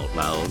Malcolm Out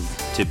Loud.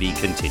 To be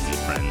continued,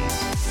 friends.